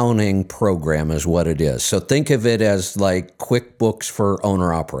accounting program is what it is. So think of it as like QuickBooks for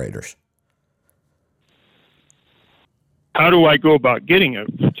owner operators. How do I go about getting it?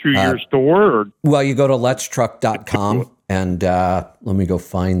 Through your store? Or? Well, you go to letstruck.com, and let me go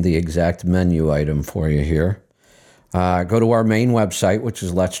find the exact menu item for you here. Go to our main website, which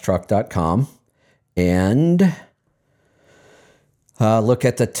is letstruck.com, and look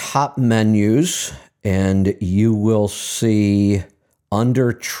at the top menus, and you will see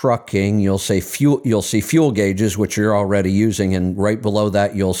under trucking, you'll see fuel gauges, which you're already using, and right below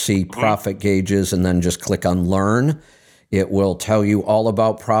that, you'll see profit gauges, and then just click on Learn. It will tell you all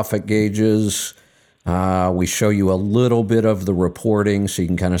about profit gauges. We show you a little bit of the reporting so you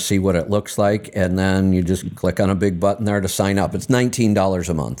can kind of see what it looks like. And then you just click on a big button there to sign up. It's $19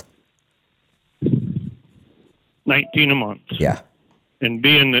 a month. $19 a month. Yeah. And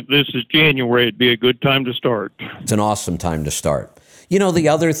being that this is January, it'd be a good time to start. It's an awesome time to start. You know, the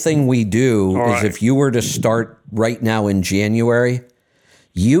other thing we do is if you were to start right now in January,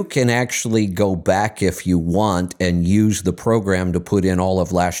 you can actually go back if you want and use the program to put in all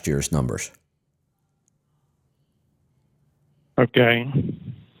of last year's numbers. Okay.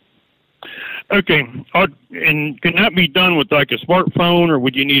 And can that be done with like a smartphone, or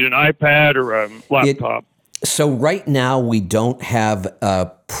would you need an iPad or a laptop? So right now we don't have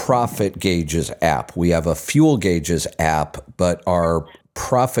a Profit Gauges app. We have a Fuel Gauges app, but our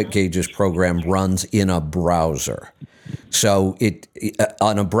Profit Gauges program runs in a browser. So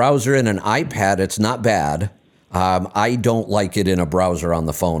on a browser and an iPad, it's not bad. I don't like it in a browser on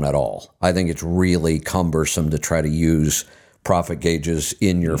the phone at all. I think it's really cumbersome to try to use Profit Gauges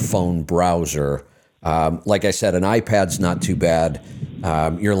in your phone browser. Like I said, an iPad's not too bad.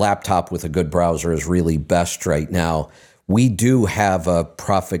 Your laptop with a good browser is really best right now. We do have a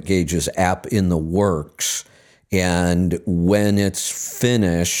Profit Gauges app in the works, and when it's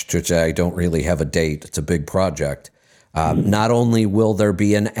finished, which I don't really have a date, it's a big project, not only will there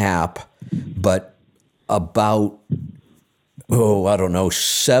be an app, but about,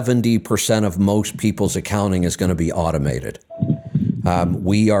 70% of most people's accounting is going to be automated.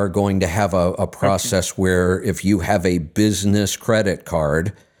 We are going to have a process where if you have a business credit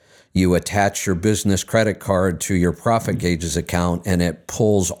card, you attach your business credit card to your Profit Gauges account, and it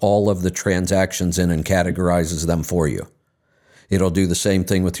pulls all of the transactions in and categorizes them for you. It'll do the same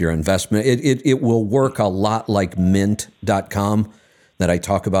thing with your investment. It will work a lot like Mint.com that I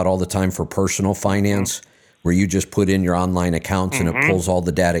talk about all the time for personal finance, where you just put in your online accounts and it pulls all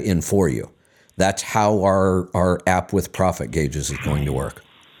the data in for you. That's how our app with Profit Gauges is going to work.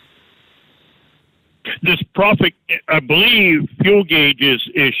 This Profit, I believe, Fuel Gauges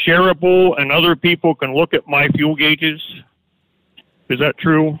is shareable, and other people can look at my Fuel Gauges. Is that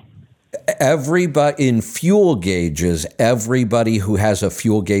true? Everybody in Fuel Gauges, everybody who has a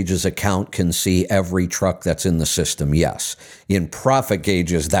Fuel Gauges account can see every truck that's in the system. Yes. In Profit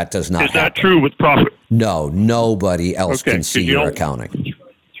Gauges, that does not happen. Is that true with Profit? No, nobody else can see your accounting.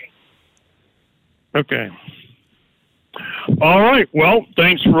 Okay. All right. Well,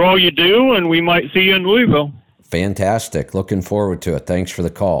 thanks for all you do, and we might see you in Louisville. Fantastic. Looking forward to it. Thanks for the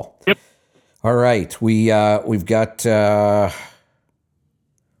call. Yep. All right. We've got. I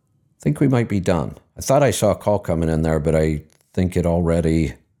think we might be done. I thought I saw a call coming in there, but I think it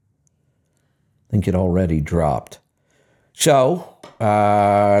already dropped. So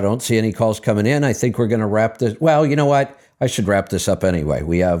I don't see any calls coming in. I think we're going to wrap this. Well, you know what? I should wrap this up anyway.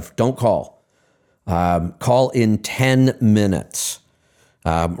 We have don't call. Call in 10 minutes.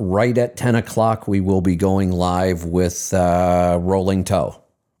 Right at 10 o'clock, we will be going live with Rolling Toe.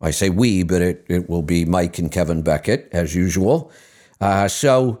 I say we, but it will be Mike and Kevin Beckett, as usual.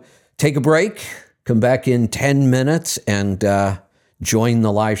 So take a break, come back in 10 minutes, and join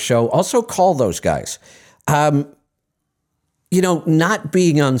the live show. Also call those guys. Not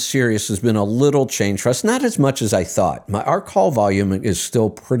being unserious has been a little change for us, not as much as I thought. Our call volume is still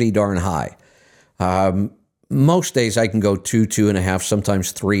pretty darn high. Most days I can go 2.5,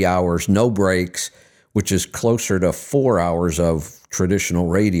 sometimes 3 hours, no breaks, which is closer to 4 hours of traditional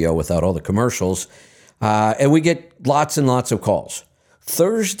radio without all the commercials. And we get lots and lots of calls.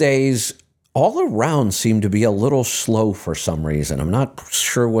 Thursdays all around seem to be a little slow for some reason. I'm not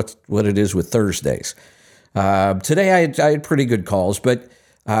sure what it is with Thursdays. Today I had pretty good calls, but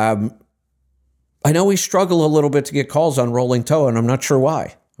I know we struggle a little bit to get calls on Rolling Toe, and I'm not sure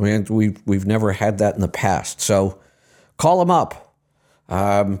why. I mean, we've never had that in the past. So call them up.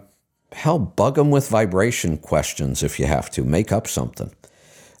 Bug them with vibration questions if you have to. Make up something.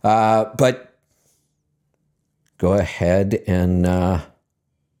 But go ahead and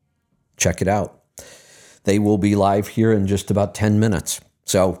check it out. They will be live here in just about 10 minutes.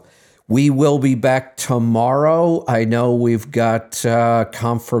 So we will be back tomorrow. I know we've got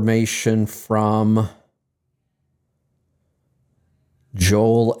confirmation from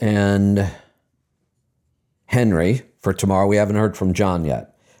Joel and Henry for tomorrow. We haven't heard from John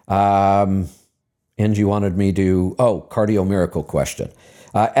yet. Angie wanted me to, cardio miracle question.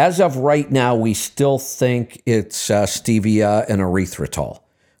 As of right now, we still think it's stevia and erythritol.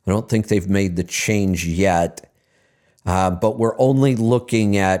 I don't think they've made the change yet, but we're only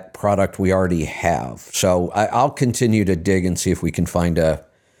looking at product we already have. So I'll continue to dig and see if we can find a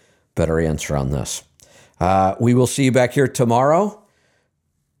better answer on this. We will see you back here tomorrow.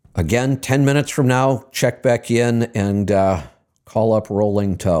 Again, 10 minutes from now, check back in and call up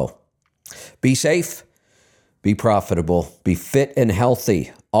Rolling Toe. Be safe, be profitable, be fit and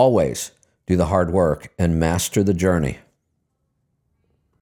healthy. Always do the hard work and master the journey.